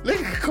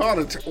 Nigga call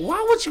the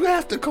why would you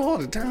have to call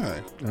the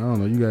time? I don't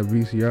know. You got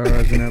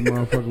VCRs in that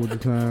motherfucker with the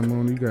time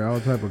on it. You got all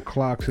type of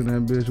clocks in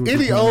that bitch. With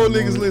Any the time old on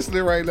niggas it.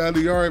 listening right now,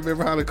 do y'all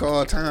remember how to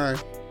call time?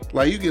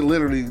 Like you can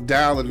literally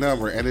dial a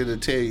number and it'll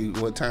tell you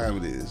what time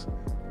it is.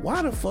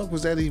 Why the fuck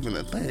was that even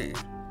a thing?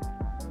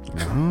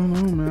 I don't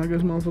know, man. I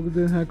guess motherfuckers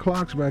didn't have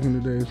clocks back in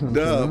the day or something.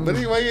 Duh. But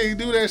anyway, yeah, you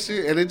do that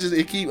shit and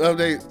it keep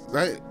update.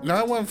 Right? No,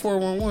 it wasn't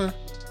 411.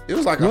 It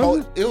was like a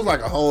whole. It was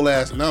like a whole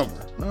ass number.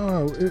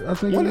 No, I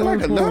think Was it it like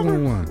was a number?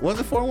 411. Was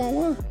it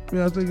 411?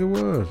 Yeah, I think it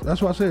was.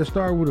 That's why I said it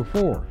started with a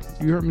 4.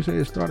 You heard me say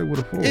it started with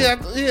a 4. Yeah,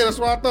 that's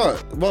what I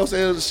thought. Most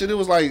shit, it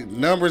was like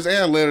numbers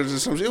and letters or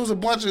something. It was a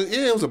bunch of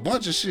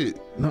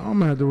shit. No, I'm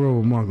gonna have to roll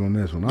with Monk on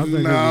this one. I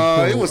think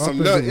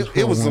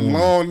it was some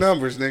long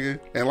numbers, nigga,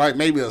 and like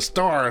maybe a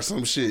star or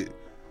some shit.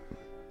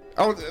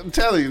 I'm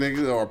telling you,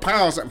 nigga, or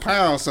pound something.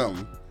 Pound.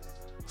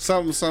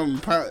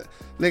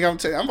 Nigga, I'm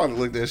telling you, I'm about to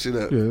look that shit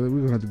up. Yeah, we're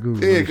gonna have to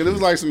Google. Yeah, because it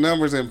was like some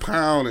numbers in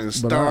pound and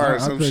star or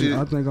some shit.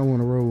 I think I want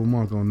to roll with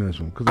Monk on this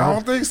one. Cause I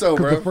don't think so,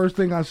 bro. The first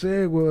thing I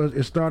said was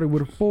it started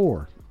with a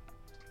 4.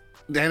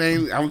 That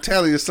ain't. I'm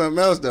telling you, it's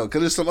something else though. Because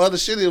there's some other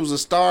shit. It was a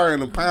star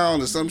and a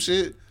pound or some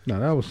shit.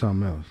 No, that was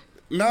something else.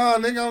 No,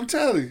 nigga, I'm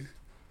telling you.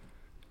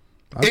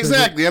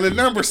 Exactly, and the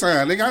number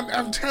sign, nigga.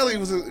 I'm telling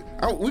you,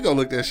 we gonna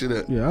look that shit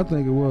up. Yeah, I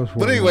think it was.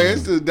 But anyway,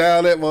 it's to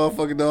dial that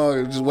motherfucking dog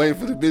and just wait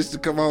for the bitch to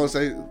come on and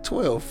say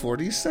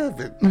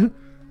 1247.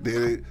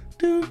 Then it,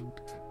 dude,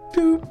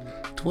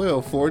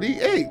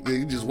 1248. Then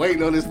you just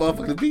waiting on this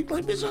motherfucker to beep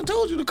like, bitch, I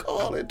told you to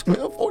call at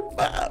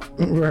 1245.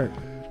 Right.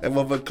 That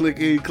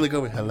motherfucker click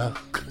over, hello.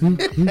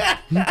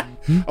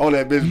 Oh,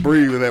 that bitch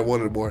breathing that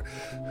one of the boy.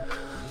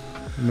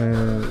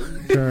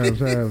 Man, times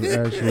have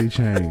actually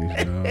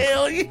changed, dog.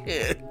 Hell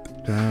yeah.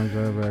 Times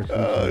have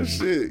actually changed.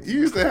 Shit. You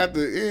used to have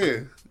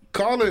to,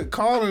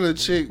 calling a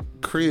chick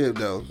crib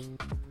though.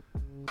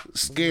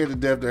 Scared to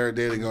death that her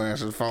daddy gonna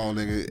answer the phone,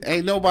 nigga.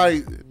 Ain't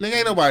nobody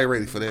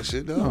ready for that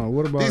shit, though. No,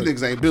 what about these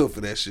niggas ain't built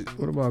for that shit.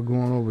 What about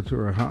going over to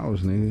her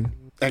house, nigga?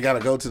 I gotta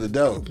go to the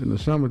door in the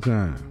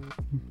summertime,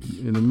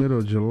 in the middle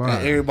of July.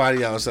 And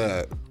everybody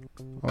outside.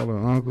 All the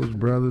uncles,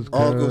 brothers,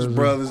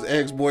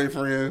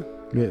 ex-boyfriend.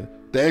 Yeah.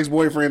 The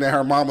ex-boyfriend that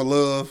her mama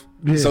loved.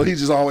 Yeah. So he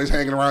just always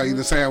hanging around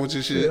eating sandwiches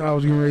and shit. Yeah, I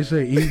was getting ready to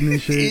say eating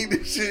and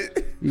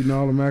shit. Eating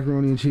all the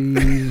macaroni and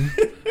cheese.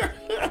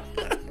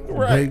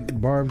 Right.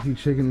 Baked barbecue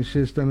chicken and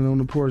shit, standing on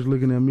the porch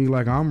looking at me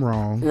like I'm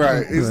wrong.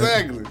 Right,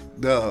 exactly.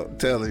 No,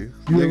 tell you.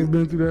 You ever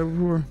been through that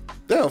before?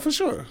 Yeah, for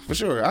sure.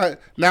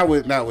 Not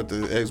with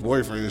the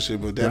ex-boyfriend and shit,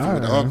 but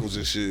definitely with the uncles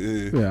and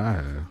shit. Yeah, I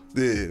have.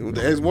 Yeah, with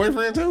the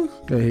ex-boyfriend too?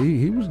 Yeah,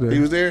 he was there. He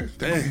was there?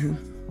 Damn.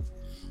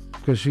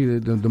 Cause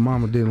the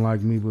mama didn't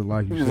like me, but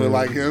like you said. But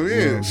like him, yeah.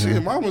 You know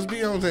shit, mamas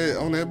be on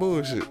that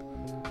bullshit.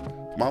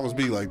 Mamas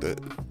be like that.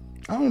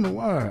 I don't know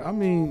why. I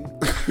mean,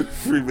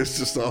 free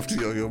Mr.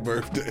 Softy on your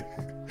birthday.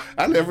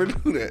 I never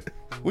knew that.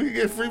 We can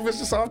get free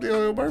Mr. Softy on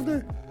your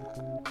birthday?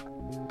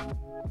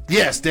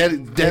 Yes, that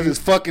is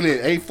fucking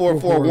it.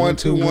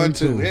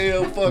 844-1212.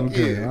 Hell, fuck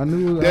okay. yeah. I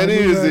knew that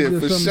is it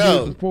for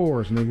sure.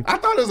 For us, nigga. I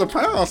thought there was a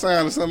pound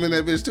sign or something in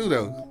that bitch too,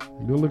 though.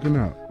 Good looking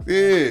out.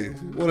 Yeah.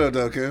 What up,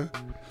 though, Ken?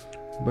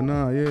 But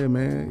nah, yeah,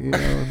 man. You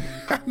know,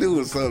 I knew it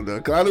was something,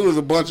 though. Cause I knew it was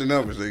a bunch of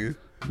numbers, nigga.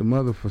 The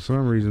mother, for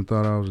some reason,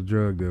 thought I was a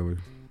drug dealer.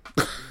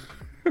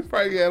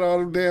 Probably had all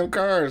them damn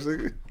cars,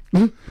 nigga.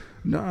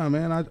 Nah,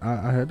 man,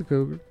 I had the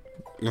Cougar.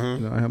 Uh-huh. You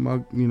know, I had my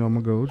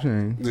gold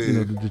chain. Yeah. You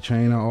know, the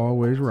chain I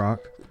always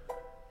rocked.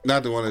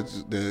 Not the one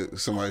that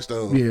somebody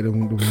stole. Yeah, the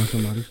one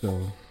somebody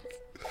stole.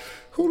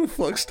 Who the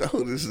fuck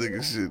stole this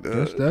nigga shit,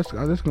 dog?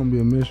 That's gonna be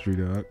a mystery,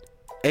 dog.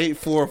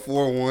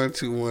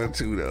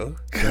 844-1212 though.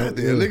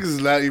 Goddamn, niggas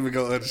is not even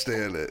gonna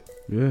understand that.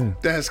 Yeah.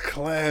 That's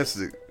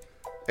classic.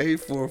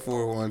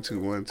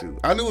 844-1212.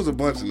 I knew it was a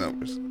bunch of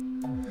numbers.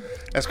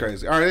 That's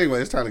crazy. All right,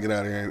 anyway, it's time to get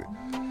out of here, ain't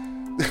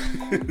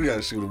it? We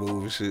gotta shoot a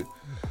move and shit.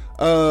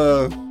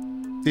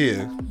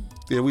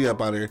 Yeah, we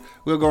up out of here.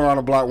 We'll go around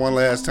the block one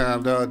last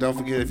time, dog. Don't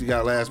forget, if you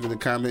got a last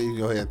minute comment, you can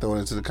go ahead and throw it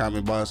into the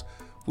comment box.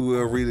 We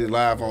will read it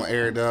live on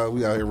air, dog.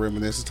 We out here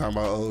reminiscing, talking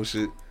about old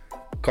shit,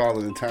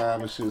 calling the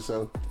time and shit.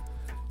 So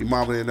your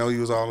mama didn't know you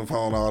was on the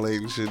phone all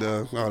late and shit,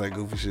 dog. All that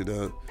goofy shit,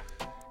 dog.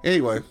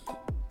 Anyway,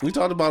 we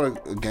talked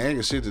about a gang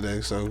of shit today.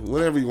 So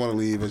whatever you want to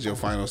leave as your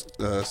final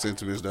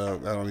sentiments,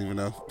 dog. I don't even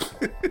know.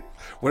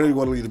 Whatever you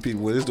want to leave the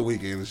people with. It's the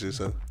weekend and shit,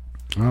 so.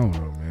 I don't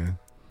know, man.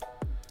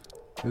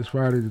 It's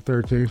Friday the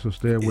 13th, so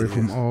stay away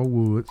from all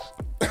woods.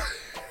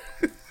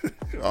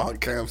 All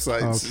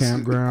campsites. All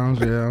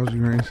campgrounds, yeah, I was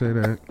going to say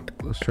that.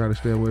 Let's try to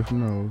stay away from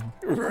those.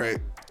 Right.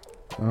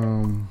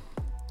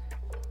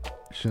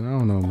 Shit, I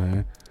don't know,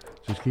 man.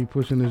 Just keep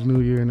pushing this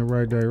new year in the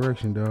right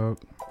direction, dog.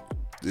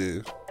 Yeah,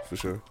 for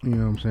sure. You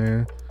know what I'm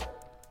saying?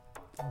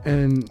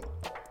 And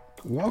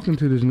walk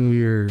into this new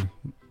year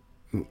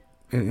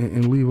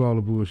and leave all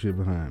the bullshit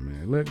behind,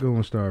 man. Let go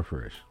and start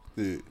fresh.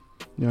 Yeah.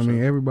 You know what I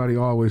mean? Everybody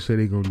always say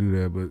they gonna do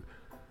that, but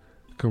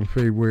come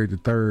February the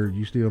 3rd,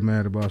 you still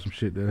mad about some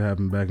shit that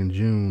happened back in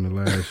June of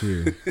last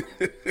year.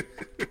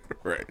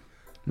 Right.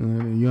 You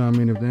know what I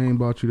mean? If they ain't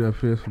bought you that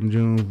fifth from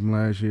June from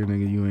last year,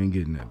 nigga, you ain't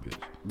getting that bitch.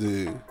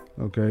 Yeah.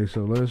 Okay,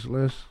 so let's.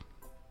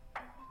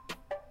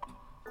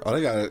 Oh,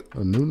 they got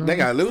a new number. They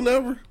got a new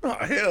number? Oh,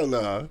 hell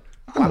no.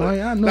 I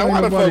know Now,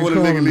 why the fuck everybody would a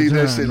nigga calling leave the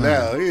that time shit now.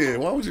 now? Yeah,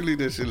 why would you leave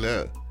that shit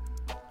now?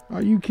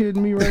 Are you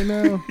kidding me right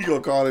now? You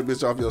gonna call that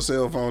bitch off your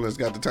cell phone that's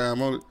got the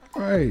time on it?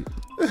 Right.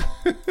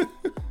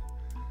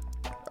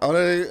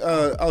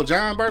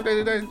 John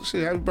birthday today?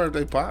 Shit, happy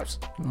birthday, Pops.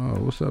 Oh,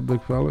 what's up,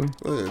 big fella?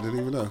 Yeah, didn't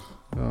even know.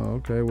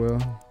 Oh, okay,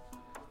 well,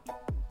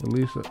 at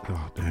least,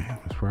 oh, damn,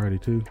 it's Friday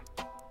too.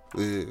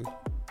 Yeah.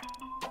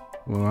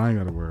 Well, I ain't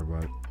got to worry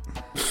about it.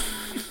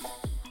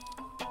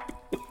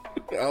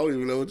 I don't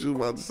even know what you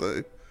about to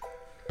say.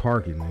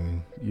 Parking,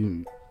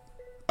 nigga.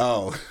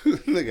 Oh,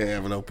 nigga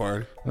having no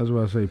party. That's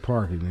what I say,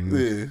 parking, nigga.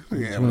 Yeah,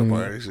 nigga having no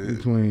party, shit.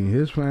 Between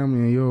his family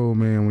and your old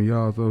man, when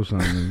y'all throw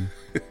something,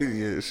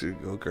 yeah,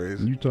 shit go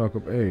crazy. you talk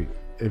up, hey,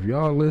 if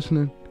y'all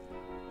listening,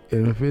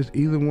 and if it's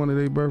either one of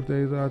their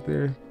birthdays out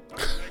there,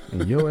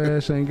 and your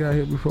ass ain't got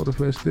here before the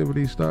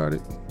festivities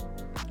started,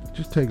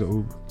 just take a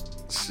Uber.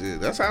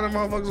 Shit, that's how the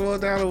motherfuckers was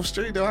down the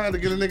street, though. I had to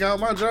get a nigga out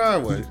my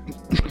driveway.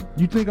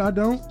 You think I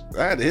don't?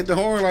 I had to hit the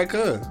horn like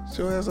cuz. Get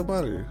your ass up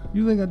out of here.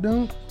 You think I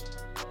don't?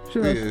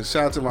 Sure. Yeah,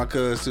 shout out to my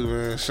cuz too,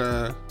 man.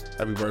 Sean,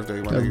 happy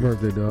birthday, my Happy nigga.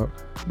 birthday, dog.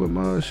 But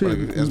my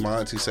shit, As my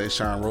auntie say,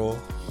 Sean Roll.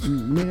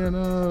 me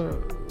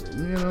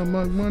and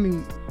Monk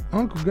Money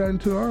uncle got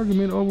into an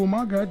argument over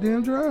my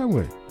goddamn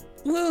driveway.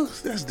 Well,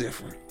 that's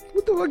different.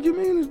 What the fuck you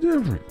mean it's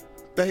different?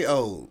 They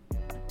old.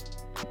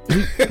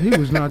 He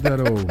was not that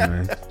old,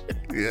 man.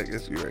 Yeah, I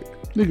guess you're right.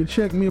 Nigga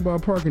checked me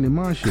about parking in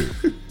my shit.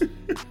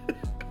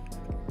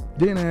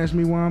 Then asked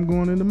me why I'm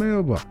going in the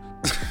mailbox.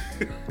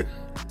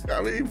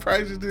 I mean, he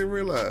probably just didn't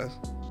realize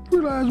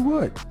Realize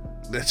what?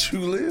 that you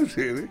lived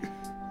here, nigga.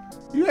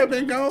 You have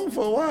been gone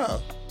for a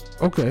while.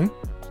 Okay,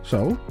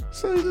 so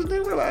So you just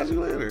didn't realize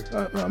you lived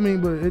here. I mean,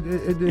 but it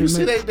didn't. You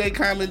see they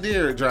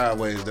commandeer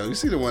driveways, though. You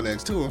see the one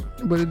next to him.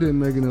 But it didn't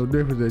make no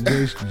difference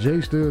that Jay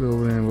stood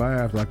over there and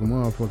laughed like a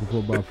motherfucker for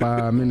about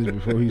 5 minutes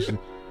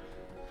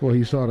before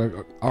he saw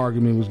the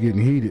argument was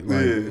getting heated.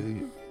 Like,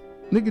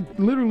 nigga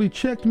literally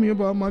checked me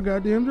about my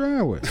goddamn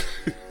driveway.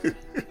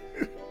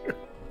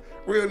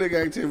 Real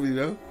nigga activity,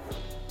 though.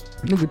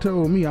 Nigga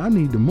told me I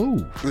need to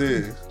move.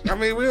 Yeah. I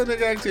mean, real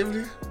nigga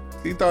activity.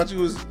 He thought you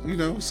was,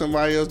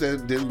 somebody else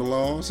that didn't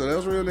belong. So that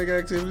was real nigga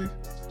activity.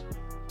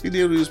 He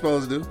did what he was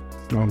supposed to do.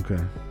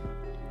 Okay.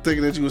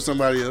 Thinking that you was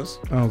somebody else.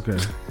 Okay.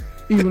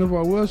 Even if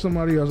I was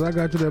somebody else, I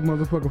got to that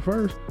motherfucker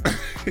first.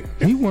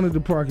 He wanted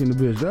to park in the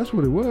bitch. That's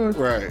what it was.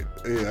 Right.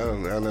 Yeah,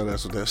 I know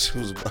that's what that shit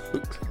was about.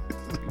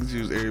 Niggas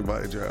use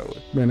everybody's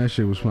driveway. Man, that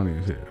shit was funny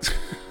as hell.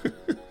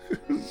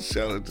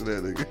 Shout out to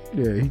that nigga.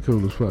 Yeah, he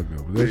cool as fuck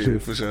though. But that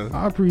shit, for sure.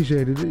 I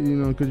appreciated it,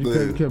 because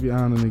you kept your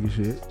eye on the nigga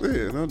shit.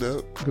 Yeah, no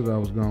doubt. Because I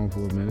was gone for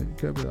a minute. You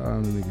kept your eye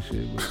on the nigga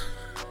shit. But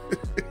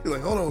You're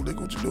like, hold on,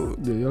 nigga, what you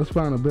doing? yeah, let's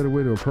find a better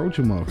way to approach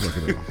a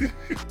motherfucker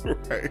though.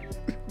 Right.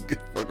 Get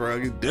the fuck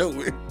around, get dealt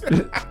with.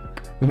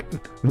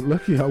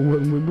 Lucky I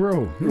wasn't with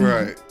bro.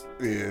 Right.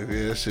 Yeah,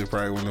 that shit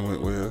probably wouldn't have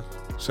went well.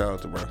 Shout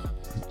out to bro.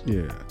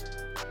 Yeah.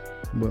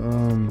 But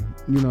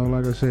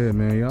like I said,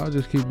 man, y'all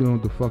just keep doing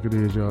what the fuck it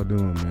is y'all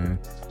doing, man.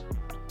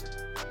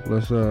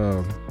 Let's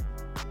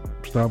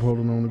stop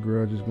holding on to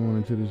grudges going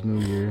into this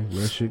new year.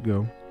 Let shit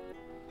go.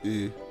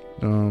 Yeah.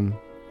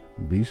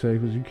 Be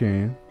safe as you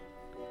can.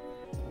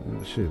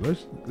 Shit,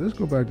 let's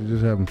go back to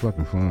just having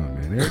fucking fun,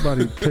 man.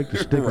 Everybody take the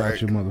stick Right.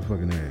 out your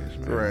motherfucking ass,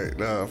 man. Right.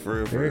 Nah,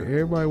 for real.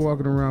 Everybody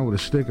walking around with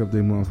a stick up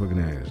their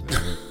motherfucking ass,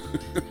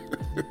 dog.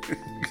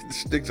 Get the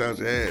sticks out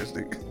your ass,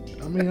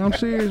 nigga. I mean, I'm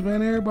serious,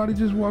 man. Everybody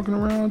just walking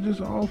around just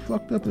all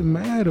fucked up and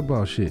mad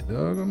about shit,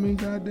 dog. I mean,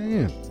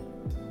 goddamn.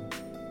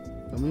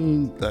 I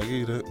mean, I give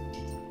you that.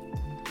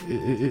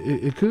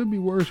 it could be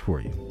worse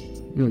for you.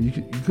 You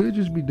could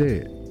just be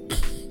dead.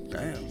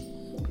 Damn.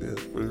 Yeah,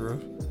 it's pretty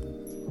rough.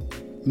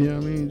 You know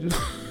what I mean?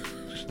 Just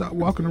stop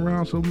walking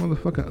around so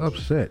motherfucking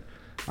upset.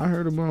 I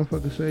heard a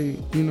motherfucker say,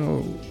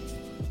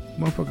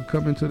 motherfucker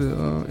come into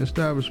the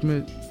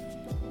establishment.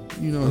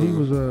 He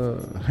was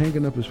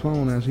hanging up his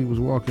phone as he was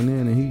walking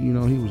in,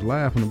 and he was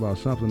laughing about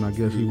something. I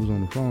guess he was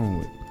on the phone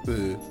with.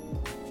 Yeah.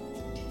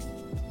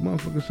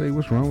 Motherfucker say,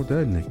 what's wrong with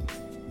that nigga?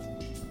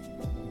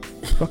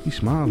 Fuck he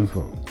smiling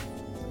for?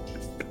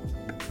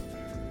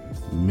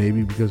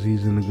 Maybe because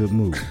he's in a good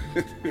mood.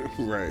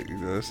 Right,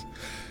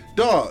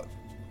 dog.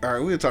 All right,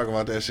 we'll talk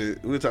about that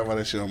shit. We'll talk about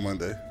that shit on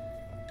Monday.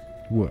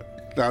 What?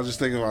 I was just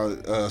thinking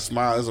about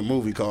Smile. There's a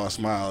movie called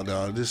Smile,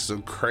 dog. This is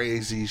some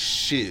crazy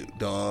shit,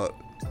 dog.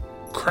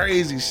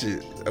 Crazy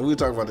shit. We'll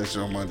talk about that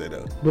shit on Monday,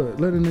 though.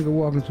 But let a nigga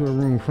walk into a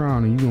room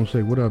frowning, you gonna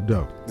say, what up,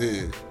 though?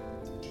 Yeah.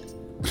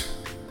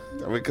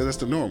 I mean, because that's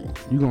the normal.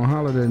 You gonna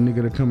holler at that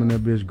nigga that come in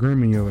that bitch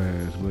grimming your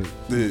ass, but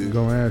you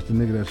gonna ask the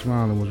nigga that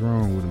smiling what's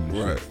wrong with him. And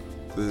Right. shit.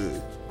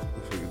 Yeah. I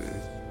figured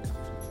that.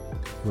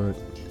 But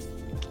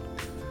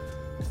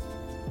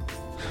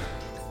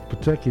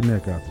protect your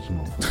neck out this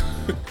motherfucker,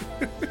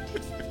 man.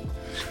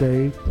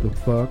 stay the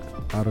fuck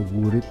out of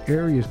wooded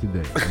areas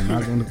today. I'm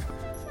not gonna.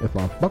 If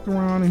I fuck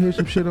around and hear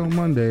some shit on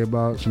Monday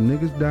about some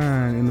niggas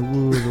dying in the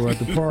woods or at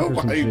the park or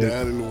some Nobody shit,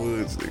 died in the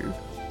woods, nigga.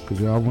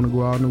 cause y'all want to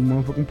go out in the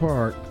motherfucking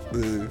park.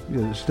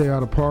 Yeah, stay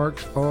out of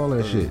parks, all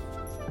that shit.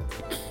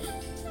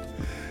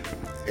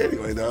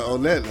 Anyway, dog,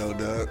 on that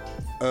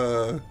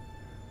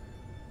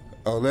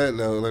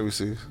note, let me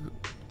see.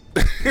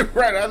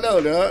 Right, I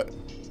know, dog.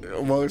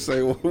 I'm always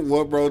say,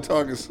 what bro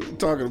talking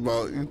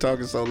about? You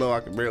talking so low I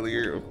can barely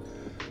hear him.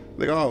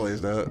 Like always,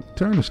 dog.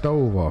 Turn the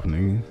stove off,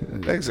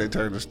 nigga. They say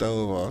turn the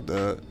stove off,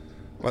 dog.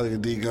 My nigga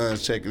D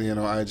Guns checking in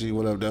on IG.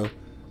 What up, though?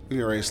 We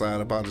can already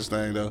slide about this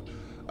thing, though.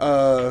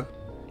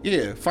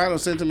 Yeah, final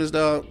sentiments,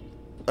 dog.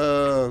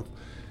 As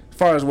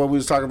far as what we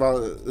was talking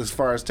about, as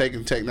far as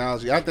taking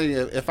technology, I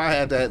think if I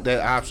had that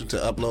option to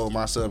upload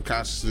my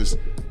subconsciousness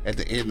at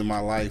the end of my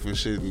life and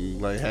shit,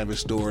 and like have it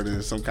stored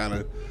in some kind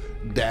of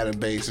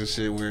database and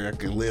shit where I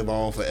can live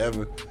on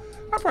forever,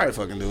 I'd probably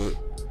fucking do it.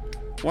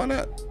 Why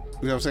not?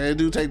 You know what I'm saying? It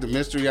do take the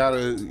mystery out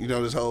of,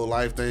 this whole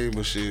life thing,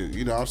 but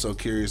shit, I'm so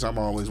curious. I'm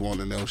always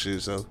wanting to know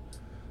shit, so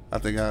I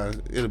think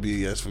it'll be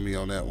a yes for me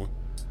on that one.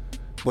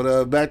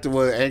 But back to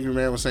what Angry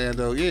Man was saying,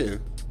 though, yeah,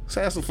 let's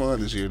have some fun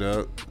this year,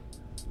 dog. You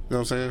know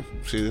what I'm saying?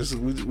 Shit,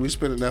 we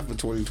spent enough of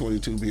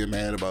 2022 being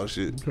mad about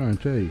shit. I'm trying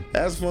to tell you.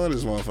 Have some fun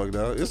this motherfucker,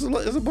 dog. It's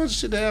a bunch of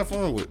shit to have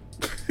fun with.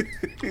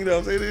 You know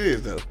what I'm saying? It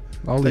is, though.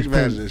 All these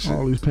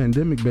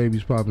pandemic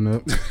babies popping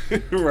up.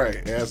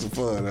 Right. Have some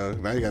fun, though.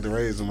 Now you got to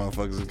raise them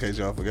motherfuckers in case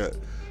y'all forgot.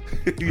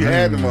 You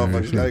had the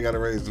motherfuckers. Now you got to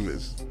raise them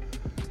bitches.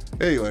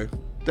 Anyway,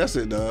 that's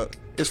it, dog.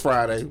 It's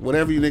Friday.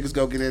 Whatever you niggas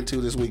go get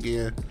into this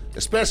weekend,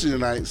 especially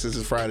tonight since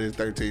it's Friday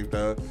the 13th,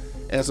 dog.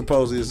 And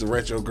supposedly it's the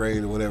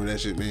retrograde or whatever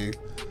that shit means.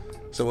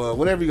 So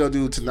whatever you go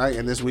do tonight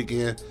and this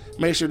weekend,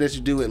 make sure that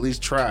you do at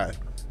least try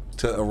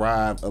to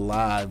arrive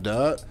alive,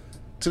 dog.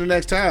 Till the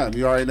next time,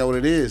 you already know what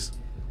it is.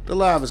 The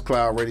Livest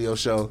Cloud radio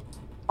show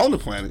on the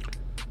planet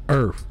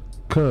Earth,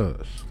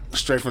 cuz.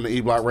 Straight from the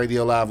E-Block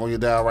Radio Live on your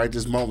dial right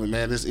this moment,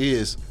 man. This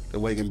is the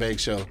Wake and Bake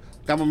Show.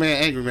 Got my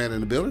man Angry Man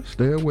in the building.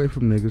 Stay away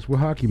from niggas with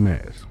hockey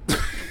masks.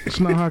 It's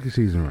not hockey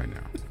season right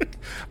now.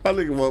 My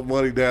nigga want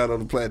money down on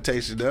the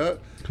plantation, dog.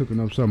 Cooking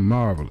up something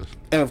marvelous.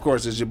 And of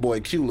course, it's your boy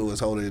Q Lewis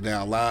holding it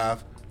down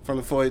live from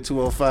the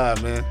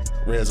 48205, man.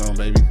 Red Zone,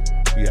 baby.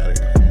 We out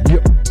here.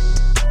 Yep.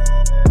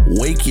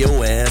 Wake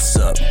your ass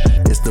up.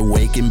 It's the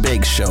Wake and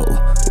Bake Show,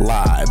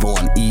 live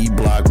on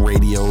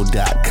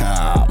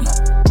eblockradio.com.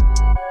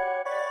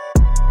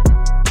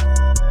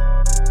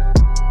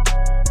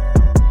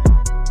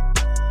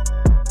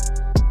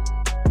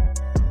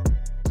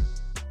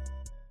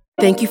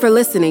 Thank you for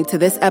listening to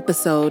this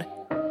episode.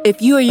 If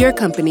you or your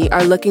company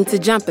are looking to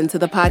jump into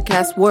the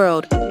podcast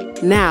world,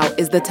 now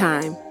is the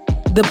time.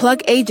 The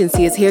Plug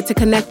Agency is here to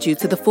connect you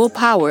to the full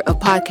power of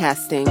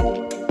podcasting.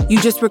 You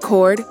just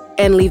record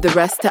and leave the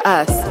rest to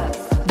us.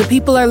 The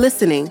people are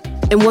listening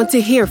and want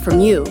to hear from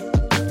you.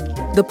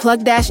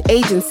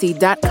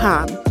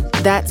 theplug-agency.com.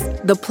 That's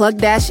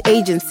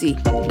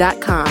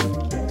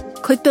theplug-agency.com.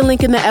 Click the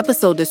link in the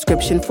episode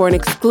description for an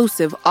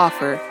exclusive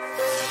offer.